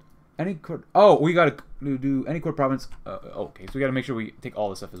honest. Any court... Oh, we gotta do any court province... okay, so we gotta make sure we take all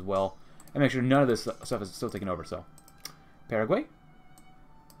this stuff as well. And make sure none of this stuff is still taken over, so... Paraguay?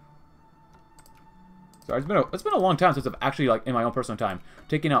 Sorry, it's been a long time since I've actually, like, in my own personal time,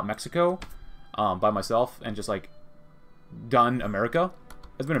 taken out Mexico by myself and just, like, done America.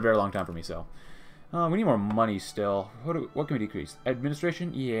 It's been a very long time for me, so. We need more money still. What can we decrease?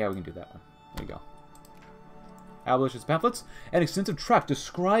 Administration? Yeah, we can do that one. There you go. Abolitionist pamphlets. An extensive tract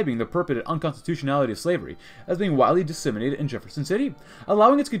describing the purported unconstitutionality of slavery as being widely disseminated in Jefferson City.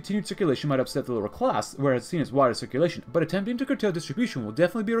 Allowing its continued circulation might upset the lower class, where it's seen its wider circulation, but attempting to curtail distribution will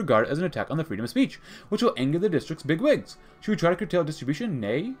definitely be regarded as an attack on the freedom of speech, which will anger the district's bigwigs. Should we try to curtail distribution?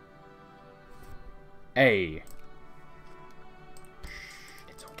 Nay? A.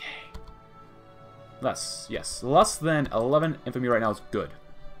 It's okay. Less. Yes. Less than 11 infamy right now is good.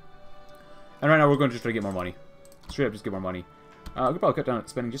 And right now we're going to just try to get more money. Straight up just get more money. We could probably cut down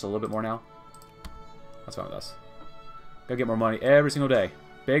spending just a little bit more now. That's fine with us. Gotta get more money every single day.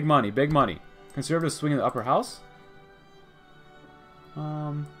 Big money, big money. Conservatives swing in the upper house.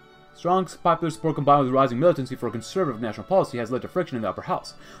 Strong popular support combined with rising militancy for conservative national policy has led to friction in the upper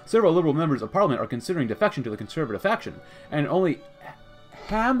house. Several liberal members of parliament are considering defection to the conservative faction, and only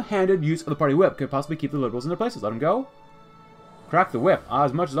ham-handed use of the party whip could possibly keep the liberals in their places. Let them go. Crack the whip.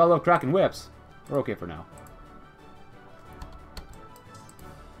 As much as I love cracking whips, we're okay for now.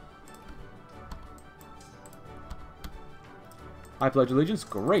 I pledge allegiance.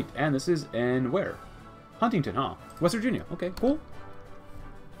 Great. And this is in where? Huntington, huh? West Virginia. Okay, cool.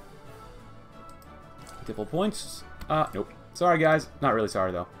 Multiple points. Nope. Sorry, guys. Not really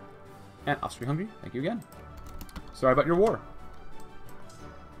sorry, though. And Austria-Hungary. Thank you again. Sorry about your war.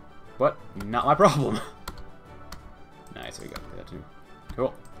 But not my problem. Nice. There we go. That too.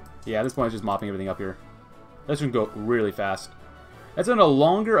 Cool. Yeah, at this point, it's just mopping everything up here. This should go really fast. It's been a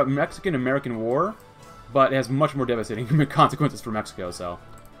longer Mexican-American war, but it has much more devastating consequences for Mexico, so.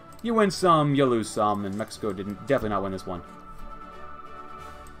 You win some, you lose some, and Mexico didn't definitely not win this one.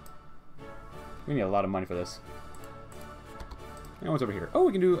 We need a lot of money for this. And what's over here? Oh,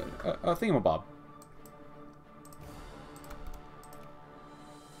 we can do a thingamabob.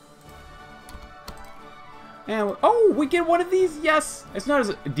 And, oh, we get one of these! Yes! It's not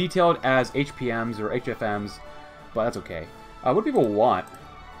as detailed as HPMs or HFMs, but that's okay. What do people want?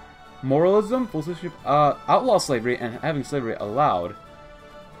 Moralism, full citizenship, outlaw slavery, and having slavery allowed.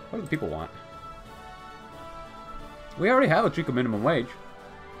 What do the people want? We already have a trinket minimum wage.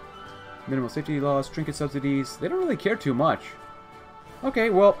 Minimum safety laws, trinket subsidies. They don't really care too much. Okay,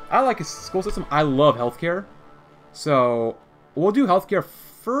 well, I like a school system. I love healthcare. So, we'll do healthcare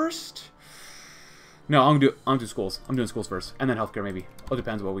first. No, I'm gonna do schools. I'm doing schools first, and then healthcare maybe. It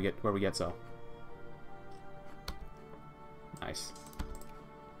depends what we get, where we get. So, nice.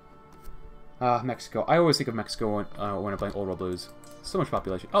 Mexico. I always think of Mexico when I'm playing Old World Blues. So much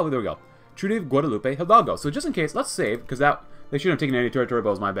population. Oh, there we go. Treaty of Guadalupe Hidalgo. So just in case, let's save, because they shouldn't have taken any territory, but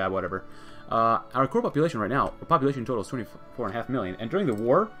it was my bad, whatever. Our core population right now, our population total is 24.5 million, and during the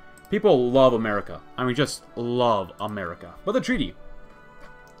war, people love America. I mean, just love America. But the treaty.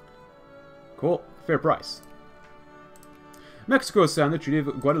 Cool. Fair price. Mexico has signed the Treaty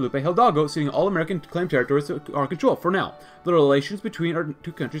of Guadalupe Hidalgo, ceding all American claimed territories to our control for now. The relations between our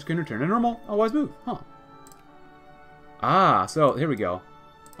two countries can return to normal. A wise move, huh? Ah, so here we go.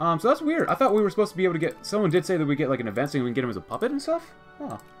 So that's weird. I thought we were supposed to be able to get. Someone did say that we get like an event saying we can get him as a puppet and stuff.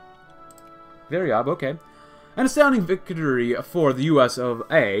 Huh. Very odd. Okay. An astounding victory for the U.S. of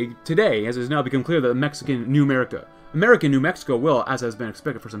A. today, as it has now become clear that American New Mexico will, as has been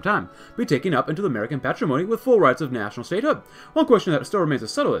expected for some time, be taken up into the American patrimony with full rights of national statehood. One question that still remains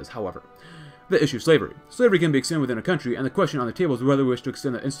as subtle is, however, the issue of slavery. Slavery can be extended within a country, and the question on the table is whether we wish to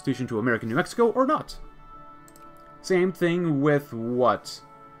extend the institution to American New Mexico or not. Same thing with what?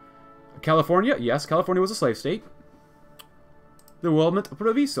 California? Yes, California was a slave state. The Wilmot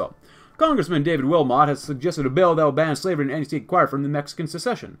Proviso. Congressman David Wilmot has suggested a bill that will ban slavery in any state acquired from the Mexican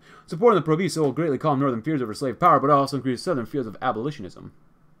secession. Supporting the Proviso will greatly calm northern fears over slave power, but also increase southern fears of abolitionism.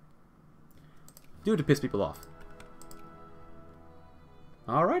 Do it to piss people off.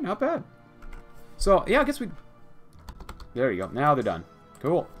 Alright, not bad. So, yeah, I guess we... There you go. Now they're done.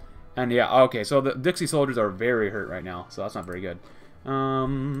 Cool. And yeah, okay, so the Dixie soldiers are very hurt right now, so that's not very good.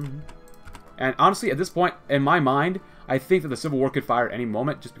 And honestly, at this point, in my mind, I think that the Civil War could fire at any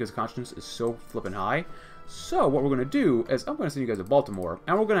moment just because the conscience is so flippin' high. So what we're gonna do is I'm gonna send you guys to Baltimore,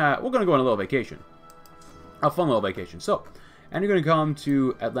 and we're gonna go on a little vacation, a fun little vacation. So, and you're gonna come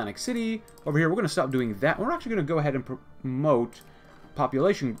to Atlantic City over here. We're gonna stop doing that. We're actually gonna go ahead and promote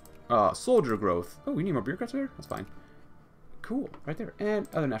population soldier growth. Oh, we need more bureaucrats there. That's fine. Cool, right there. And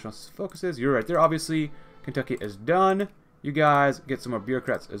other national focuses. You're right there. Obviously, Kentucky is done. You guys get some more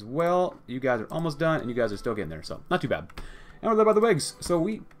bureaucrats as well. You guys are almost done, and you guys are still getting there, so not too bad. And we're led by the Whigs, so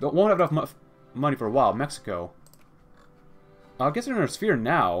we won't have enough money for a while. Mexico. I guess they're in our sphere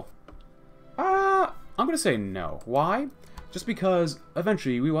now. I'm going to say no. Why? Just because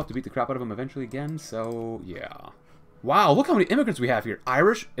eventually we will have to beat the crap out of them eventually again, so yeah. Wow, look how many immigrants we have here.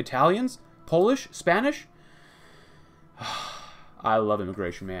 Irish, Italians, Polish, Spanish. I love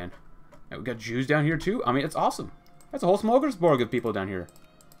immigration, man. And we got Jews down here too. I mean, it's awesome. That's a whole smorgasbord of people down here.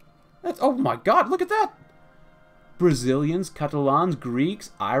 Oh my god, look at that! Brazilians, Catalans,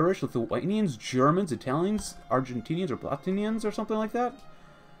 Greeks, Irish, Lithuanians, Germans, Italians, Argentinians, or Platinians, or something like that.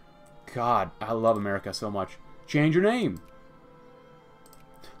 God, I love America so much. Change your name.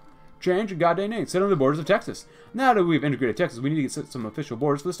 Change your goddamn name. Sit on the borders of Texas. Now that we've integrated Texas, we need to get some official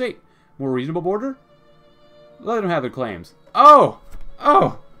borders for the state. More reasonable border? Let them have their claims. Oh,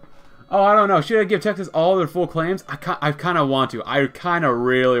 I don't know. Should I give Texas all their full claims? I kind of want to. I kind of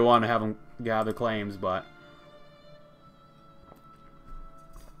really want to have them gather claims, but...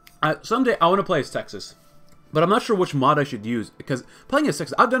 someday I want to play as Texas. But I'm not sure which mod I should use, because playing as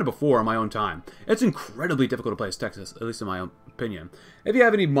Texas, I've done it before on my own time. It's incredibly difficult to play as Texas, at least in my own opinion. If you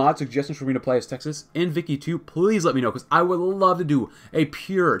have any mod suggestions for me to play as Texas in Vicky 2, please let me know, because I would love to do a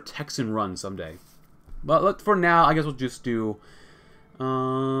pure Texan run someday. But for now, I guess we'll just do...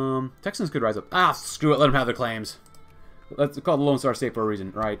 Texans could rise up. Ah, screw it, let them have their claims. Let's call the Lone Star State for a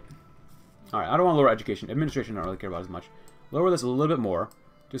reason, right? Alright, I don't want to lower education. Administration I don't really care about as much. Lower this a little bit more.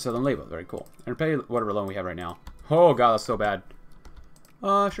 To Southern Label. Very cool. And pay whatever loan we have right now. Oh god, that's so bad.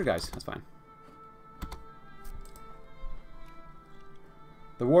 Sure guys, that's fine.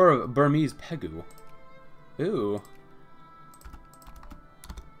 The War of Burmese Pegu. Ooh.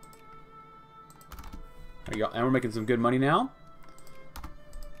 There you go. And we're making some good money now.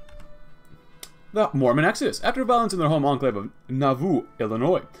 The Mormon Exodus. After violence in their home enclave of Nauvoo,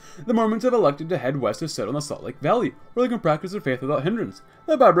 Illinois, the Mormons have elected to head west to settle in the Salt Lake Valley, where they can practice their faith without hindrance.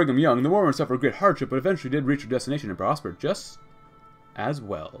 Led by Brigham Young, the Mormons suffered great hardship, but eventually did reach their destination and prospered just as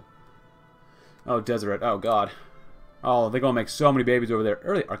well. Oh, Deseret. Oh, God. Oh, they're going to make so many babies over there.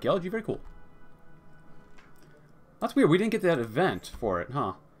 Early archaeology, very cool. That's weird. We didn't get that event for it,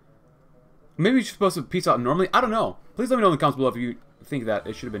 huh? Maybe we're supposed to peace out normally? I don't know. Please let me know in the comments below if you think that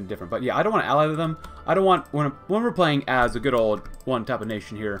it should have been different. But yeah, I don't want to ally with them. I don't want, when we're playing as a good old one type of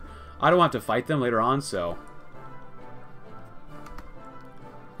nation here, I don't want to fight them later on, so.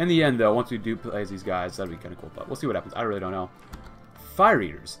 In the end, though, once we do play as these guys, that'd be kind of cool. But we'll see what happens. I really don't know. Fire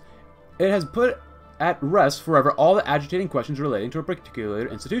Eaters. It has put at rest forever all the agitating questions relating to a particular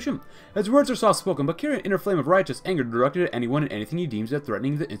institution. Its words are soft-spoken, but carry an inner flame of righteous anger directed at anyone and anything he deems as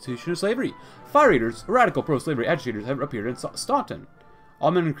threatening the institution of slavery. Fire Eaters, radical pro-slavery agitators, have appeared in Staunton.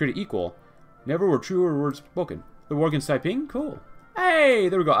 All men are created equal. Never were truer words spoken. The war against Taiping? Cool. Hey,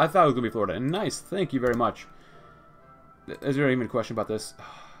 there we go. I thought it was going to be Florida. Nice. Thank you very much. Is there even a question about this?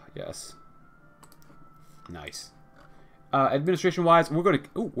 Yes. Nice. Administration-wise, we're going to...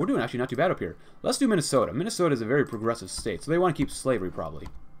 Ooh, we're doing actually not too bad up here. Let's do Minnesota. Minnesota is a very progressive state, so they want to keep slavery, probably.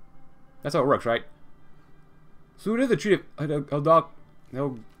 That's how it works, right? So we did the Treaty of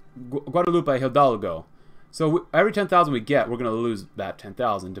Guadalupe Hidalgo. So every 10,000 we get, we're going to lose that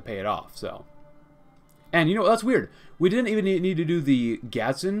 10,000 to pay it off, so... And, you know, that's weird. We didn't even need to do the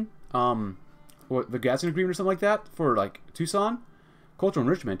Gadsden, the Gadsden Agreement or something like that for, like, Tucson. Cultural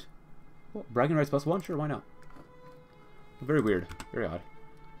enrichment. Well, bragging rights +1? Sure, why not? Very weird. Very odd.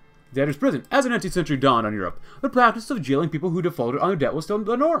 Debtor's prison. As the 19th century dawned on Europe, the practice of jailing people who defaulted on their debt was still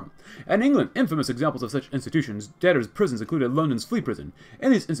the norm. In England, infamous examples of such institutions, debtors' prisons included London's Flea Prison.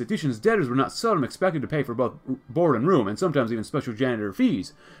 In these institutions, debtors were not seldom expected to pay for both board and room, and sometimes even special janitor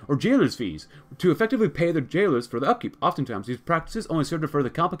fees, or jailer's fees, to effectively pay their jailers for the upkeep. Oftentimes, these practices only served to further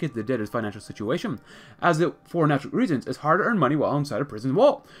complicate the debtor's financial situation, as it, for natural reasons, is hard to earn money while inside a prison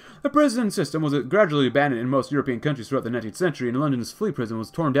wall. The prison system was gradually abandoned in most European countries throughout the 19th century, and London's Flea Prison was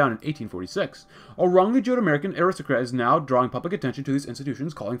torn down in 1846. A wrongly jailed American aristocrat is now drawing public attention to these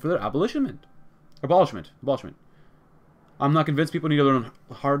institutions, calling for their abolishment. I'm not convinced people need to learn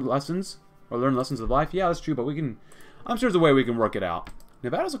hard lessons, or learn lessons of life. Yeah, that's true, but we can... I'm sure there's a way we can work it out.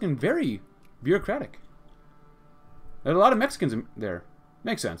 Nevada's looking very bureaucratic. There's a lot of Mexicans in there.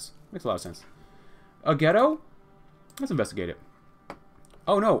 Makes sense. Makes a lot of sense. A ghetto? Let's investigate it.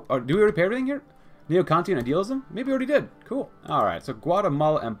 Oh no, do we already pay everything here? Neo-Kantian idealism? Maybe we already did. Cool. Alright, so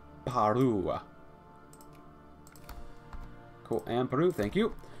Guatemala and Peru. Cool, and Peru, thank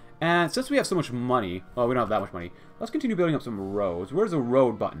you. And since we have so much money, well, we don't have that much money, let's continue building up some roads. Where's the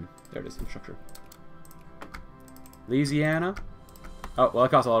road button? There it is, infrastructure. Louisiana. Oh, well, it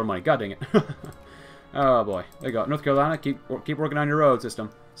costs a lot of money. God dang it. Oh boy, there you go. North Carolina, keep working on your road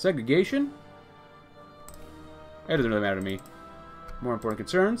system. Segregation? It doesn't really matter to me. More important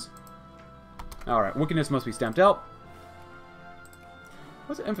concerns. Alright, wickedness must be stamped out.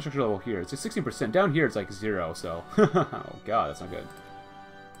 What's the infrastructure level here? It's a 16%. Down here it's like 0, so... oh god, that's not good.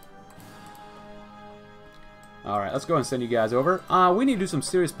 Alright, let's go and send you guys over. We need to do some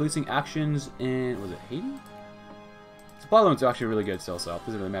serious policing actions in... was it Haiti? Supply limits are actually really good still, so it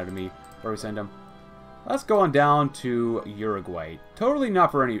doesn't really matter to me where we send them. Let's go on down to Uruguay. Totally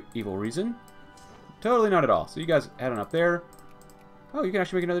not for any evil reason. Totally not at all. So you guys head on up there. Oh, you can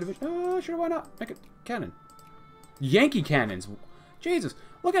actually make another division. Oh, sure, why not? Make a cannon. Yankee cannons. Jesus,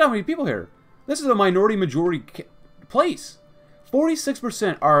 look at how many people here. This is a minority-majority place.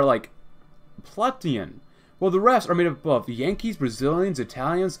 46% are, like, Platinian. Well, the rest are made up of Yankees, Brazilians,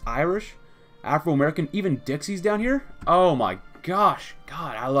 Italians, Irish, Afro-American, even Dixies down here. Oh, my gosh.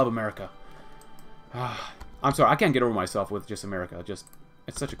 God, I love America. I'm sorry, I can't get over myself with just America. Just,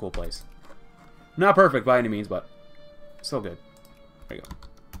 it's such a cool place. Not perfect by any means, but still good. There you go.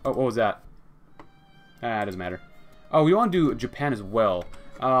 Oh, what was that? Ah, it doesn't matter. Oh, we want to do Japan as well.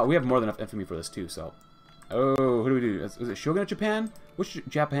 We have more than enough infamy for this too, so. Oh, who do we do? Is it Shogunate Japan? Which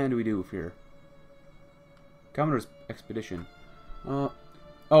Japan do we do here? Commodore's Expedition.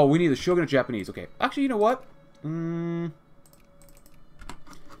 Oh, we need the Shogunate Japanese. Okay. Actually, you know what?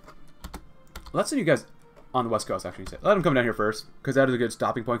 Let's send you guys on the west coast, actually. Let them come down here first, because that is a good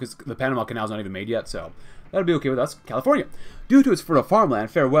stopping point, because the Panama Canal is not even made yet, so that'll be okay with us. California. Due to its fertile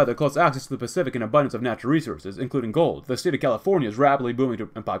farmland, fair weather, close access to the Pacific, and abundance of natural resources, including gold, the state of California is rapidly booming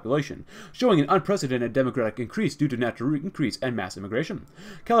in population, showing an unprecedented demographic increase due to natural increase and mass immigration.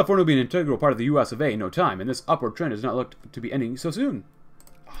 California will be an integral part of the U.S. of A in no time, and this upward trend does not look to be ending so soon.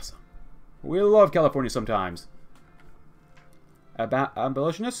 Awesome. We love California sometimes.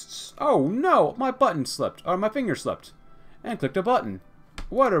 Abolitionists? Oh no, my button slipped, or my finger slipped, and clicked a button.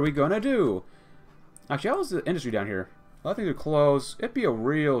 What are we gonna do? Actually, how's the industry down here? A lot of things are closed. It'd be a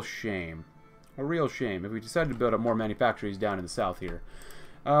real shame. A real shame if we decided to build up more manufactories down in the south here.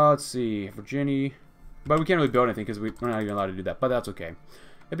 Let's see, Virginia. But we can't really build anything because we're not even allowed to do that, but that's okay.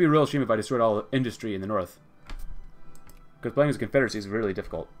 It'd be a real shame if I destroyed all the industry in the north. Because playing as a confederacy is really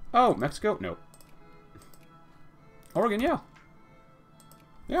difficult. Oh, Mexico? No. Oregon, yeah.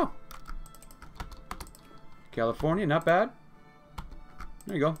 Yeah. California, not bad.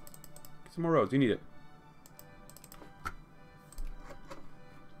 There you go. Get some more roads. You need it.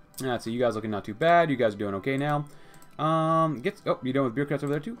 Let's see. You guys looking not too bad. You guys are doing okay now. Oh, you done with bureaucrats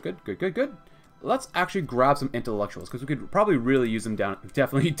over there too? Good, good, good, good. Let's actually grab some intellectuals because we could probably really use them down.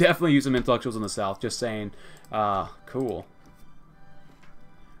 Definitely use some intellectuals in the south. Just saying. Cool.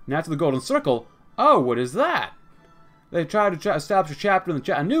 Now to the Golden Circle. Oh, what is that? They tried to establish a chapter in the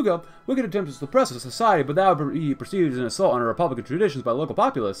Chattanooga. We could attempt to suppress a society, but that would be perceived as an assault on our Republican traditions by the local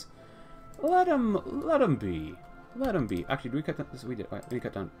populace. Let them be. Let them be. Actually, do we cut down this? We did. Right, we need to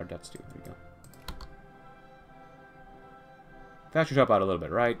cut down our debts too. There we go. Thatch your shop out a little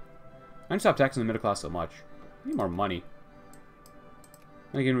bit, right? I need to stop taxing the middle class so much. I need more money.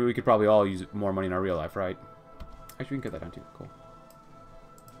 Again, we could probably all use more money in our real life, right? Actually, we can cut that down too. Cool.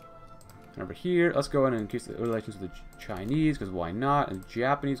 And over here, let's go in and increase the relations with the Chinese, because why not? And the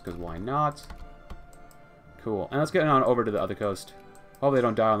Japanese, because why not? Cool. And let's get on over to the other coast. Hope they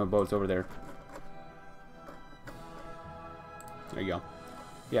don't die on the boats over there. There you go.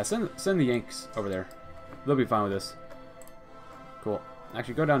 Yeah, send the Yanks over there. They'll be fine with this. Cool.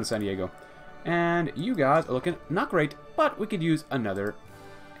 Actually, go down to San Diego. And you guys are looking not great, but we could use another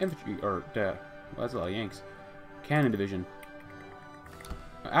infantry, or, well, that's a lot of Yanks. Cannon division.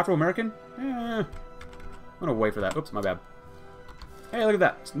 Afro-American? I'm gonna wait for that. Oops, my bad. Hey, look at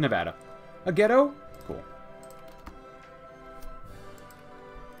that. It's Nevada. A ghetto? Cool.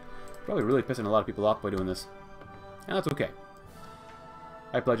 Probably really pissing a lot of people off by doing this. And that's okay.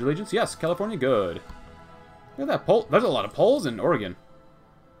 I pledge allegiance. Yes, California, good. Look at that. There's a lot of Poles in Oregon.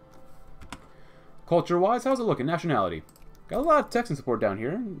 Culture-wise, how's it looking? Nationality. Got a lot of Texan support down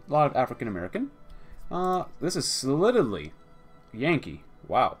here. A lot of African-American. This is solidly Yankee.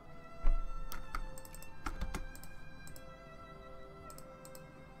 Wow.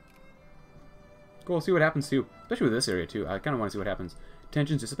 Cool, we'll see what happens too. Especially with this area too. I kind of want to see what happens.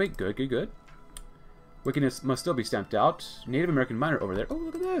 Tensions dissipate. Good, good, good. Wickedness must still be stamped out. Native American miner over there. Oh,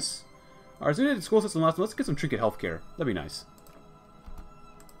 look at this. Alright, so we did the school system last one. Let's get some trinket healthcare. That'd be nice.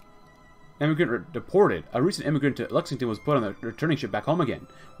 Immigrant deported. A recent immigrant to Lexington was put on the returning ship back home again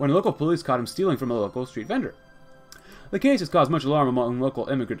when local police caught him stealing from a local street vendor. The case has caused much alarm among local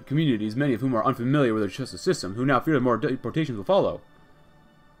immigrant communities, many of whom are unfamiliar with the justice system, who now fear more deportations will follow.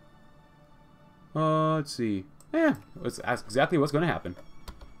 Let's see. Yeah, that's exactly what's going to happen.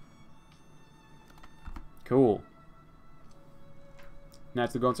 Cool. Now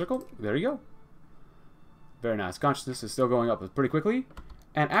it's the Golden Circle. There you go. Very nice. Consciousness is still going up pretty quickly.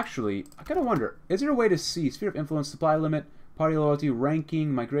 And actually, I kind of wonder, is there a way to see sphere of influence, supply limit, party loyalty,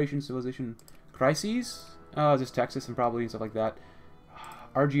 ranking, migration, civilization, crises? Just Texas and probably stuff like that.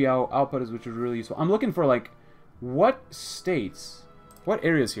 RGL output is which is really useful. I'm looking for like what states, what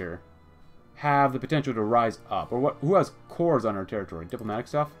areas here have the potential to rise up, or who has cores on our territory? Diplomatic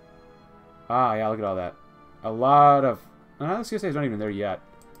stuff. Ah, yeah, look at all that. A lot of. The CSA is not even there yet.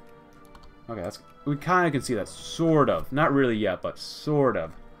 Okay, we kind of can see that, sort of. Not really yet, but sort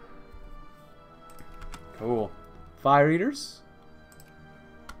of. Cool. Fire Eaters.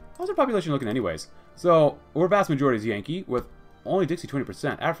 How's our population looking anyways? So, we're vast majority is Yankee, with only Dixie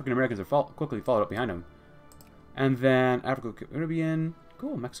 20%. African Americans have quickly followed up behind them. And then African-Caribbean.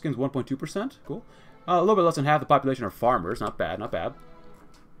 Cool. Mexicans 1.2%. Cool. A little bit less than half the population are farmers. Not bad, not bad.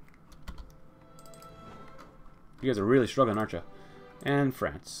 You guys are really struggling, aren't you? And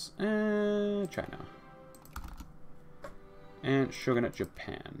France. And China. And Shogunate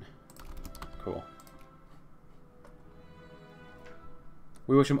Japan. Cool.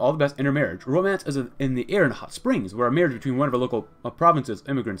 We wish them all the best in their marriage. Romance is in the air in Hot Springs, where a marriage between one of our local province's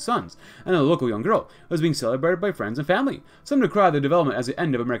immigrant sons and a local young girl is being celebrated by friends and family. Some decry the development as the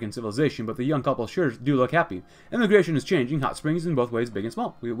end of American civilization, but the young couple sure do look happy. Immigration is changing Hot Springs in both ways, big and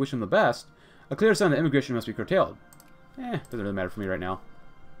small. We wish them the best. A clear sign that immigration must be curtailed. Doesn't really matter for me right now.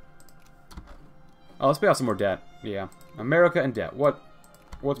 Oh, let's pay off some more debt. Yeah. America and debt.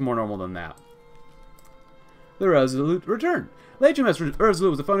 What's more normal than that? The Resolute returned. The HMS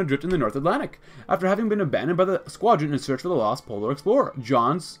Resolute was found adrift in the North Atlantic, after having been abandoned by the squadron in search for the lost polar explorer,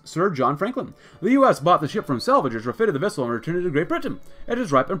 Sir John Franklin. The U.S. bought the ship from salvagers, refitted the vessel, and returned it to Great Britain. It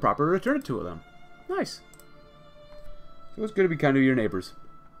is ripe and proper to return it to them. Nice. So it's good to be kind to your neighbors.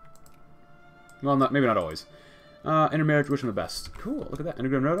 Well, maybe not always. Intermarriage, wish them the best. Cool, look at that.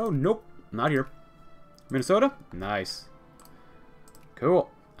 Intergram Noto? Nope, not here. Minnesota? Nice.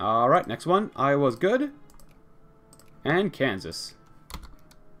 Cool. Alright, next one. Iowa's good. And Kansas.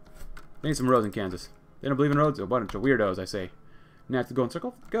 They need some roads in Kansas. They don't believe in roads? A bunch of weirdos, I say. Next, the Golden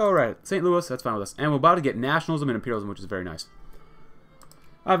Circle? Go right. St. Louis, that's fine with us. And we're about to get nationalism and imperialism, which is very nice.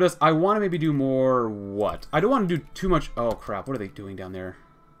 I want to maybe do more what? I don't want to do too much. Oh, crap. What are they doing down there?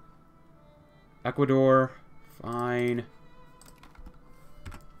 Ecuador. Fine.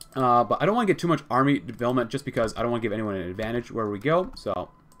 But I don't want to get too much army development just because I don't want to give anyone an advantage wherever we go.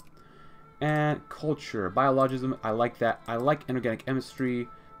 So. And culture, biologism, I like that. I like inorganic chemistry,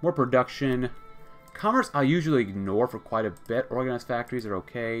 more production. Commerce, I usually ignore for quite a bit. Organized factories are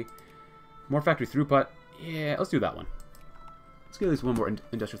okay. More factory throughput, yeah, let's do that one. Let's get at least one more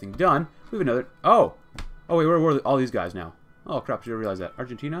industrial thing done. We have another. Oh, wait, where are all these guys now? Oh crap! Should I realize that?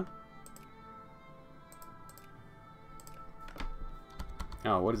 Argentina.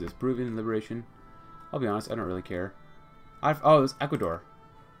 Oh, what is this? Peruvian liberation. I'll be honest, I don't really care. Oh, it's Ecuador.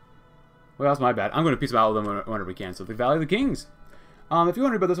 Well, that's my bad. I'm going to piece about them whenever we can. So, the Valley of the Kings. If you want to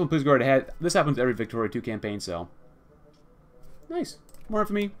read about this one, please go right ahead. This happens every Victoria 2 campaign, so. Nice. More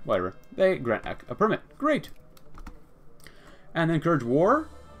for me. Whatever. They grant a permit. Great. And then encourage war.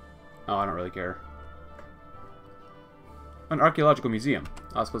 Oh, I don't really care. An archaeological museum.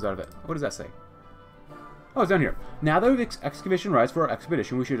 Let's close out of it. What does that say? Oh, it's down here. Now that we have excavation rights for our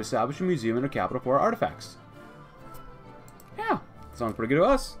expedition, we should establish a museum in our capital for our artifacts. Yeah. Sounds pretty good to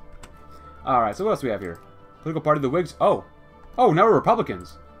us. Alright, so what else do we have here? Political party of the Whigs. Oh, now we're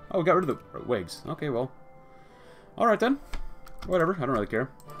Republicans. Oh, we got rid of the Whigs. Okay, well. Alright then. Whatever, I don't really care.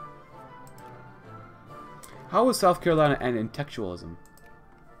 How is South Carolina and intellectualism?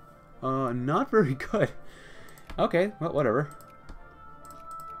 Not very good. Okay, well, whatever.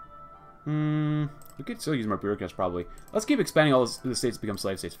 We could still use more bureaucrats, probably. Let's keep expanding all the states to become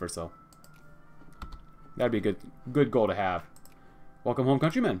slave states first, though. That'd be a good goal to have. Welcome home,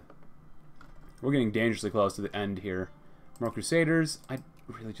 countrymen. We're getting dangerously close to the end here. More Crusaders. I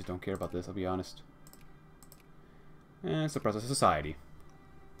really just don't care about this, I'll be honest. And suppress a society.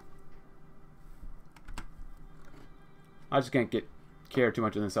 I just can't care too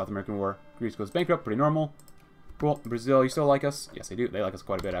much in the South American War. Greece goes bankrupt, pretty normal. Cool. Brazil, you still like us? Yes, they do. They like us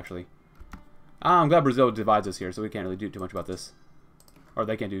quite a bit, actually. I'm glad Brazil divides us here, so we can't really do too much about this. Or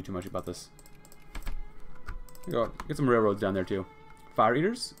they can't do too much about this. Go get some railroads down there, too. Fire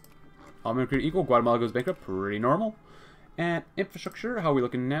Eaters. All men created equal. Guatemala goes bankrupt. Pretty normal. And infrastructure, how are we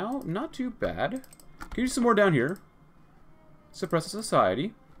looking now? Not too bad. Can you use some more down here? Suppress a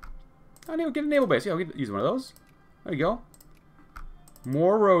society. I need to get a naval base. Yeah, we can use one of those. There you go.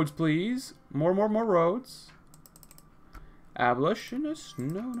 More roads, please. More roads. Abolitionists.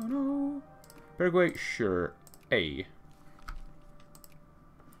 No. Paraguay, sure. A.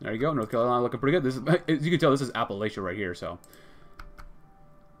 There you go. North Carolina looking pretty good. This is, as you can tell, this is Appalachia right here, so.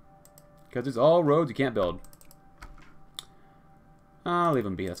 Because it's all roads you can't build. I'll leave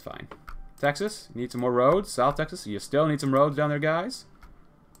them be, that's fine. Texas, need some more roads. South Texas, you still need some roads down there, guys.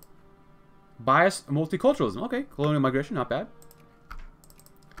 Bias multiculturalism. Okay, colonial migration, not bad.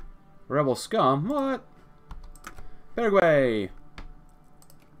 Rebel scum, what? Paraguay.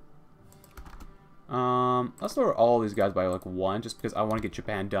 Let's lower all these guys by like 1, just because I want to get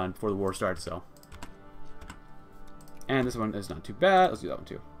Japan done before the war starts, so. And this one is not too bad. Let's do that one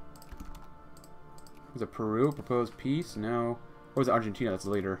too. Was it Peru? Proposed peace? No. Or was it Argentina that's the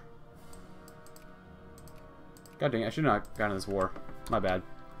leader? God dang it, I should not have gotten this war. My bad.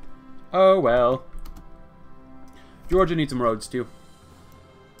 Oh well. Georgia needs some roads too.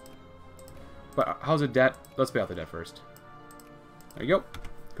 But how's the debt? Let's pay off the debt first. There you go.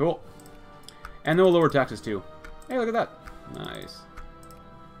 Cool. And then we'll lower taxes too. Hey, look at that. Nice.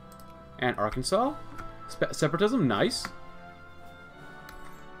 And Arkansas? Separatism? Nice.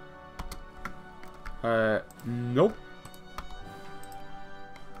 Nope.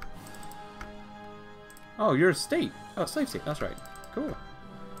 Oh, you're a state. Oh, slave state. That's right. Cool.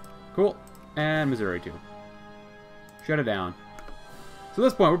 Cool. And Missouri too. Shut it down. So at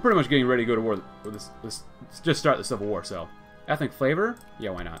this point, we're pretty much getting ready to go to war with this. Let's just start the Civil War. So, ethnic flavor? Yeah,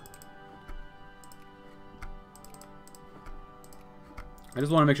 why not? I just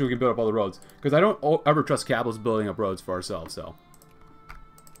want to make sure we can build up all the roads. Because I don't ever trust capitalists building up roads for ourselves, so.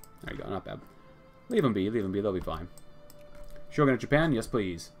 There you go, not bad. Leave them be, they'll be fine. Shogun of Japan? Yes,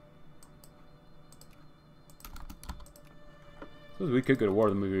 please. So we could go to war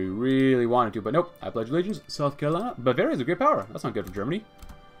with them if we really wanted to, but nope. I pledge allegiance. South Carolina. Bavaria is a great power. That's not good for Germany.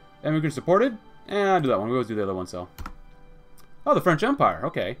 Immigrant supported? I'll do that one. We always do the other one, so. Oh, the French Empire.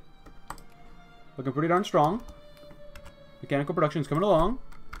 Okay. Looking pretty darn strong. Mechanical production is coming along.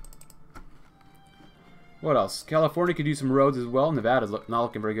 What else? California could use some roads as well. Nevada's not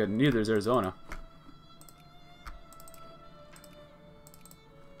looking very good. Neither is Arizona.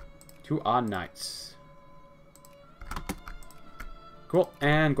 2 odd nights. Cool.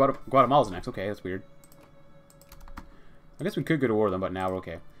 And Guatemala's next. Okay, that's weird. I guess we could go to war with them, but now we're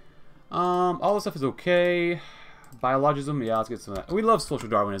okay. All this stuff is okay. Biologism, yeah, let's get some of that. We love social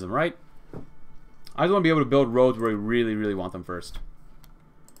Darwinism, right? I just want to be able to build roads where we really, really want them first.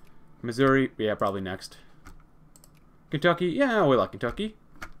 Missouri, yeah, probably next. Kentucky, yeah, we like Kentucky.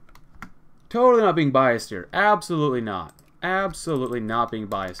 Totally not being biased here. Absolutely not. Absolutely not being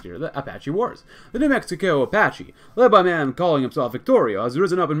biased here. The Apache Wars. The New Mexico Apache, led by a man calling himself Victorio, has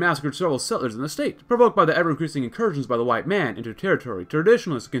risen up and massacred several settlers in the state, provoked by the ever-increasing incursions by the white man into territory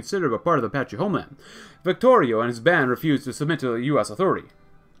traditionally considered a part of the Apache homeland. Victorio and his band refused to submit to U.S. authority.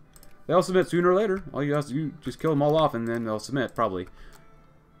 They'll submit sooner or later. All you have to do, just kill them all off, and then they'll submit, probably.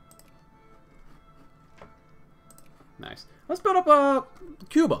 Nice. Let's build up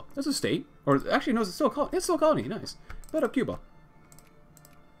Cuba. That's a state. Or actually, no, it's still a colony. Nice. Build up Cuba.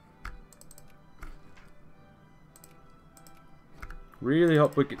 Really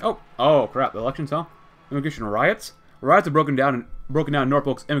hope we can. Oh crap! The elections, huh? Immigration riots. Riots have broken down in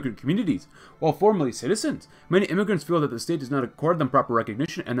Norfolk's immigrant communities. While formerly citizens, many immigrants feel that the state does not accord them proper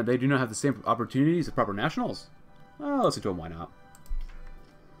recognition and that they do not have the same opportunities as proper nationals. Well, listen to them. Why not?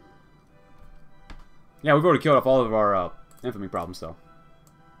 Yeah, we've already killed off all of our infamy problems, though.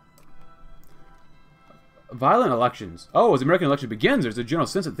 Violent elections. Oh, as the American election begins, there's a general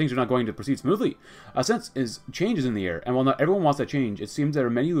sense that things are not going to proceed smoothly. A sense is change is in the air, and while not everyone wants that change, it seems there are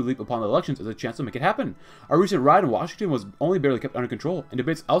many who leap upon the elections as a chance to make it happen. Our recent riot in Washington was only barely kept under control, and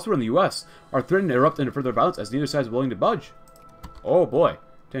debates elsewhere in the U.S. are threatening to erupt into further violence as neither side is willing to budge. Oh boy.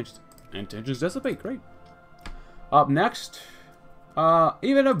 Tensions dissipate. Great. Up next,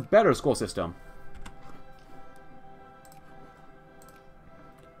 even a better school system.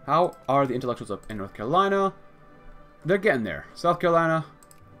 How are the intellectuals up in North Carolina? They're getting there. South Carolina,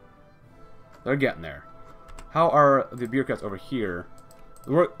 they're getting there. How are the bureaucrats over here?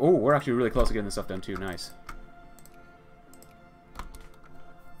 We're actually really close to getting this stuff done too. Nice.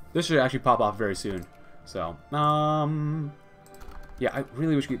 This should actually pop off very soon. So, yeah, I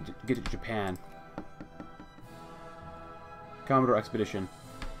really wish we could get to Japan. Commodore Expedition.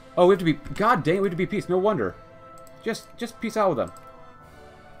 Oh, we have to be. God dang it, we have to be peace. No wonder. Just peace out with them.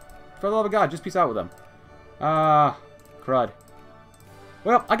 For the love of God, just peace out with them. Crud.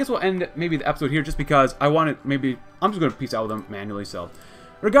 Well, I guess we'll end maybe the episode here just because I wanted maybe... I'm just going to peace out with them manually, so...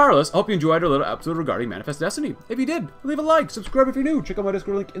 Regardless, I hope you enjoyed our little episode regarding Manifest Destiny. If you did, leave a like, subscribe if you're new, check out my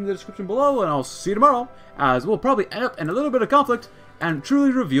Discord link in the description below, and I'll see you tomorrow, as we'll probably end up in a little bit of conflict and truly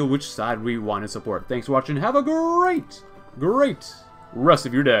reveal which side we want to support. Thanks for watching. Have a great rest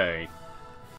of your day.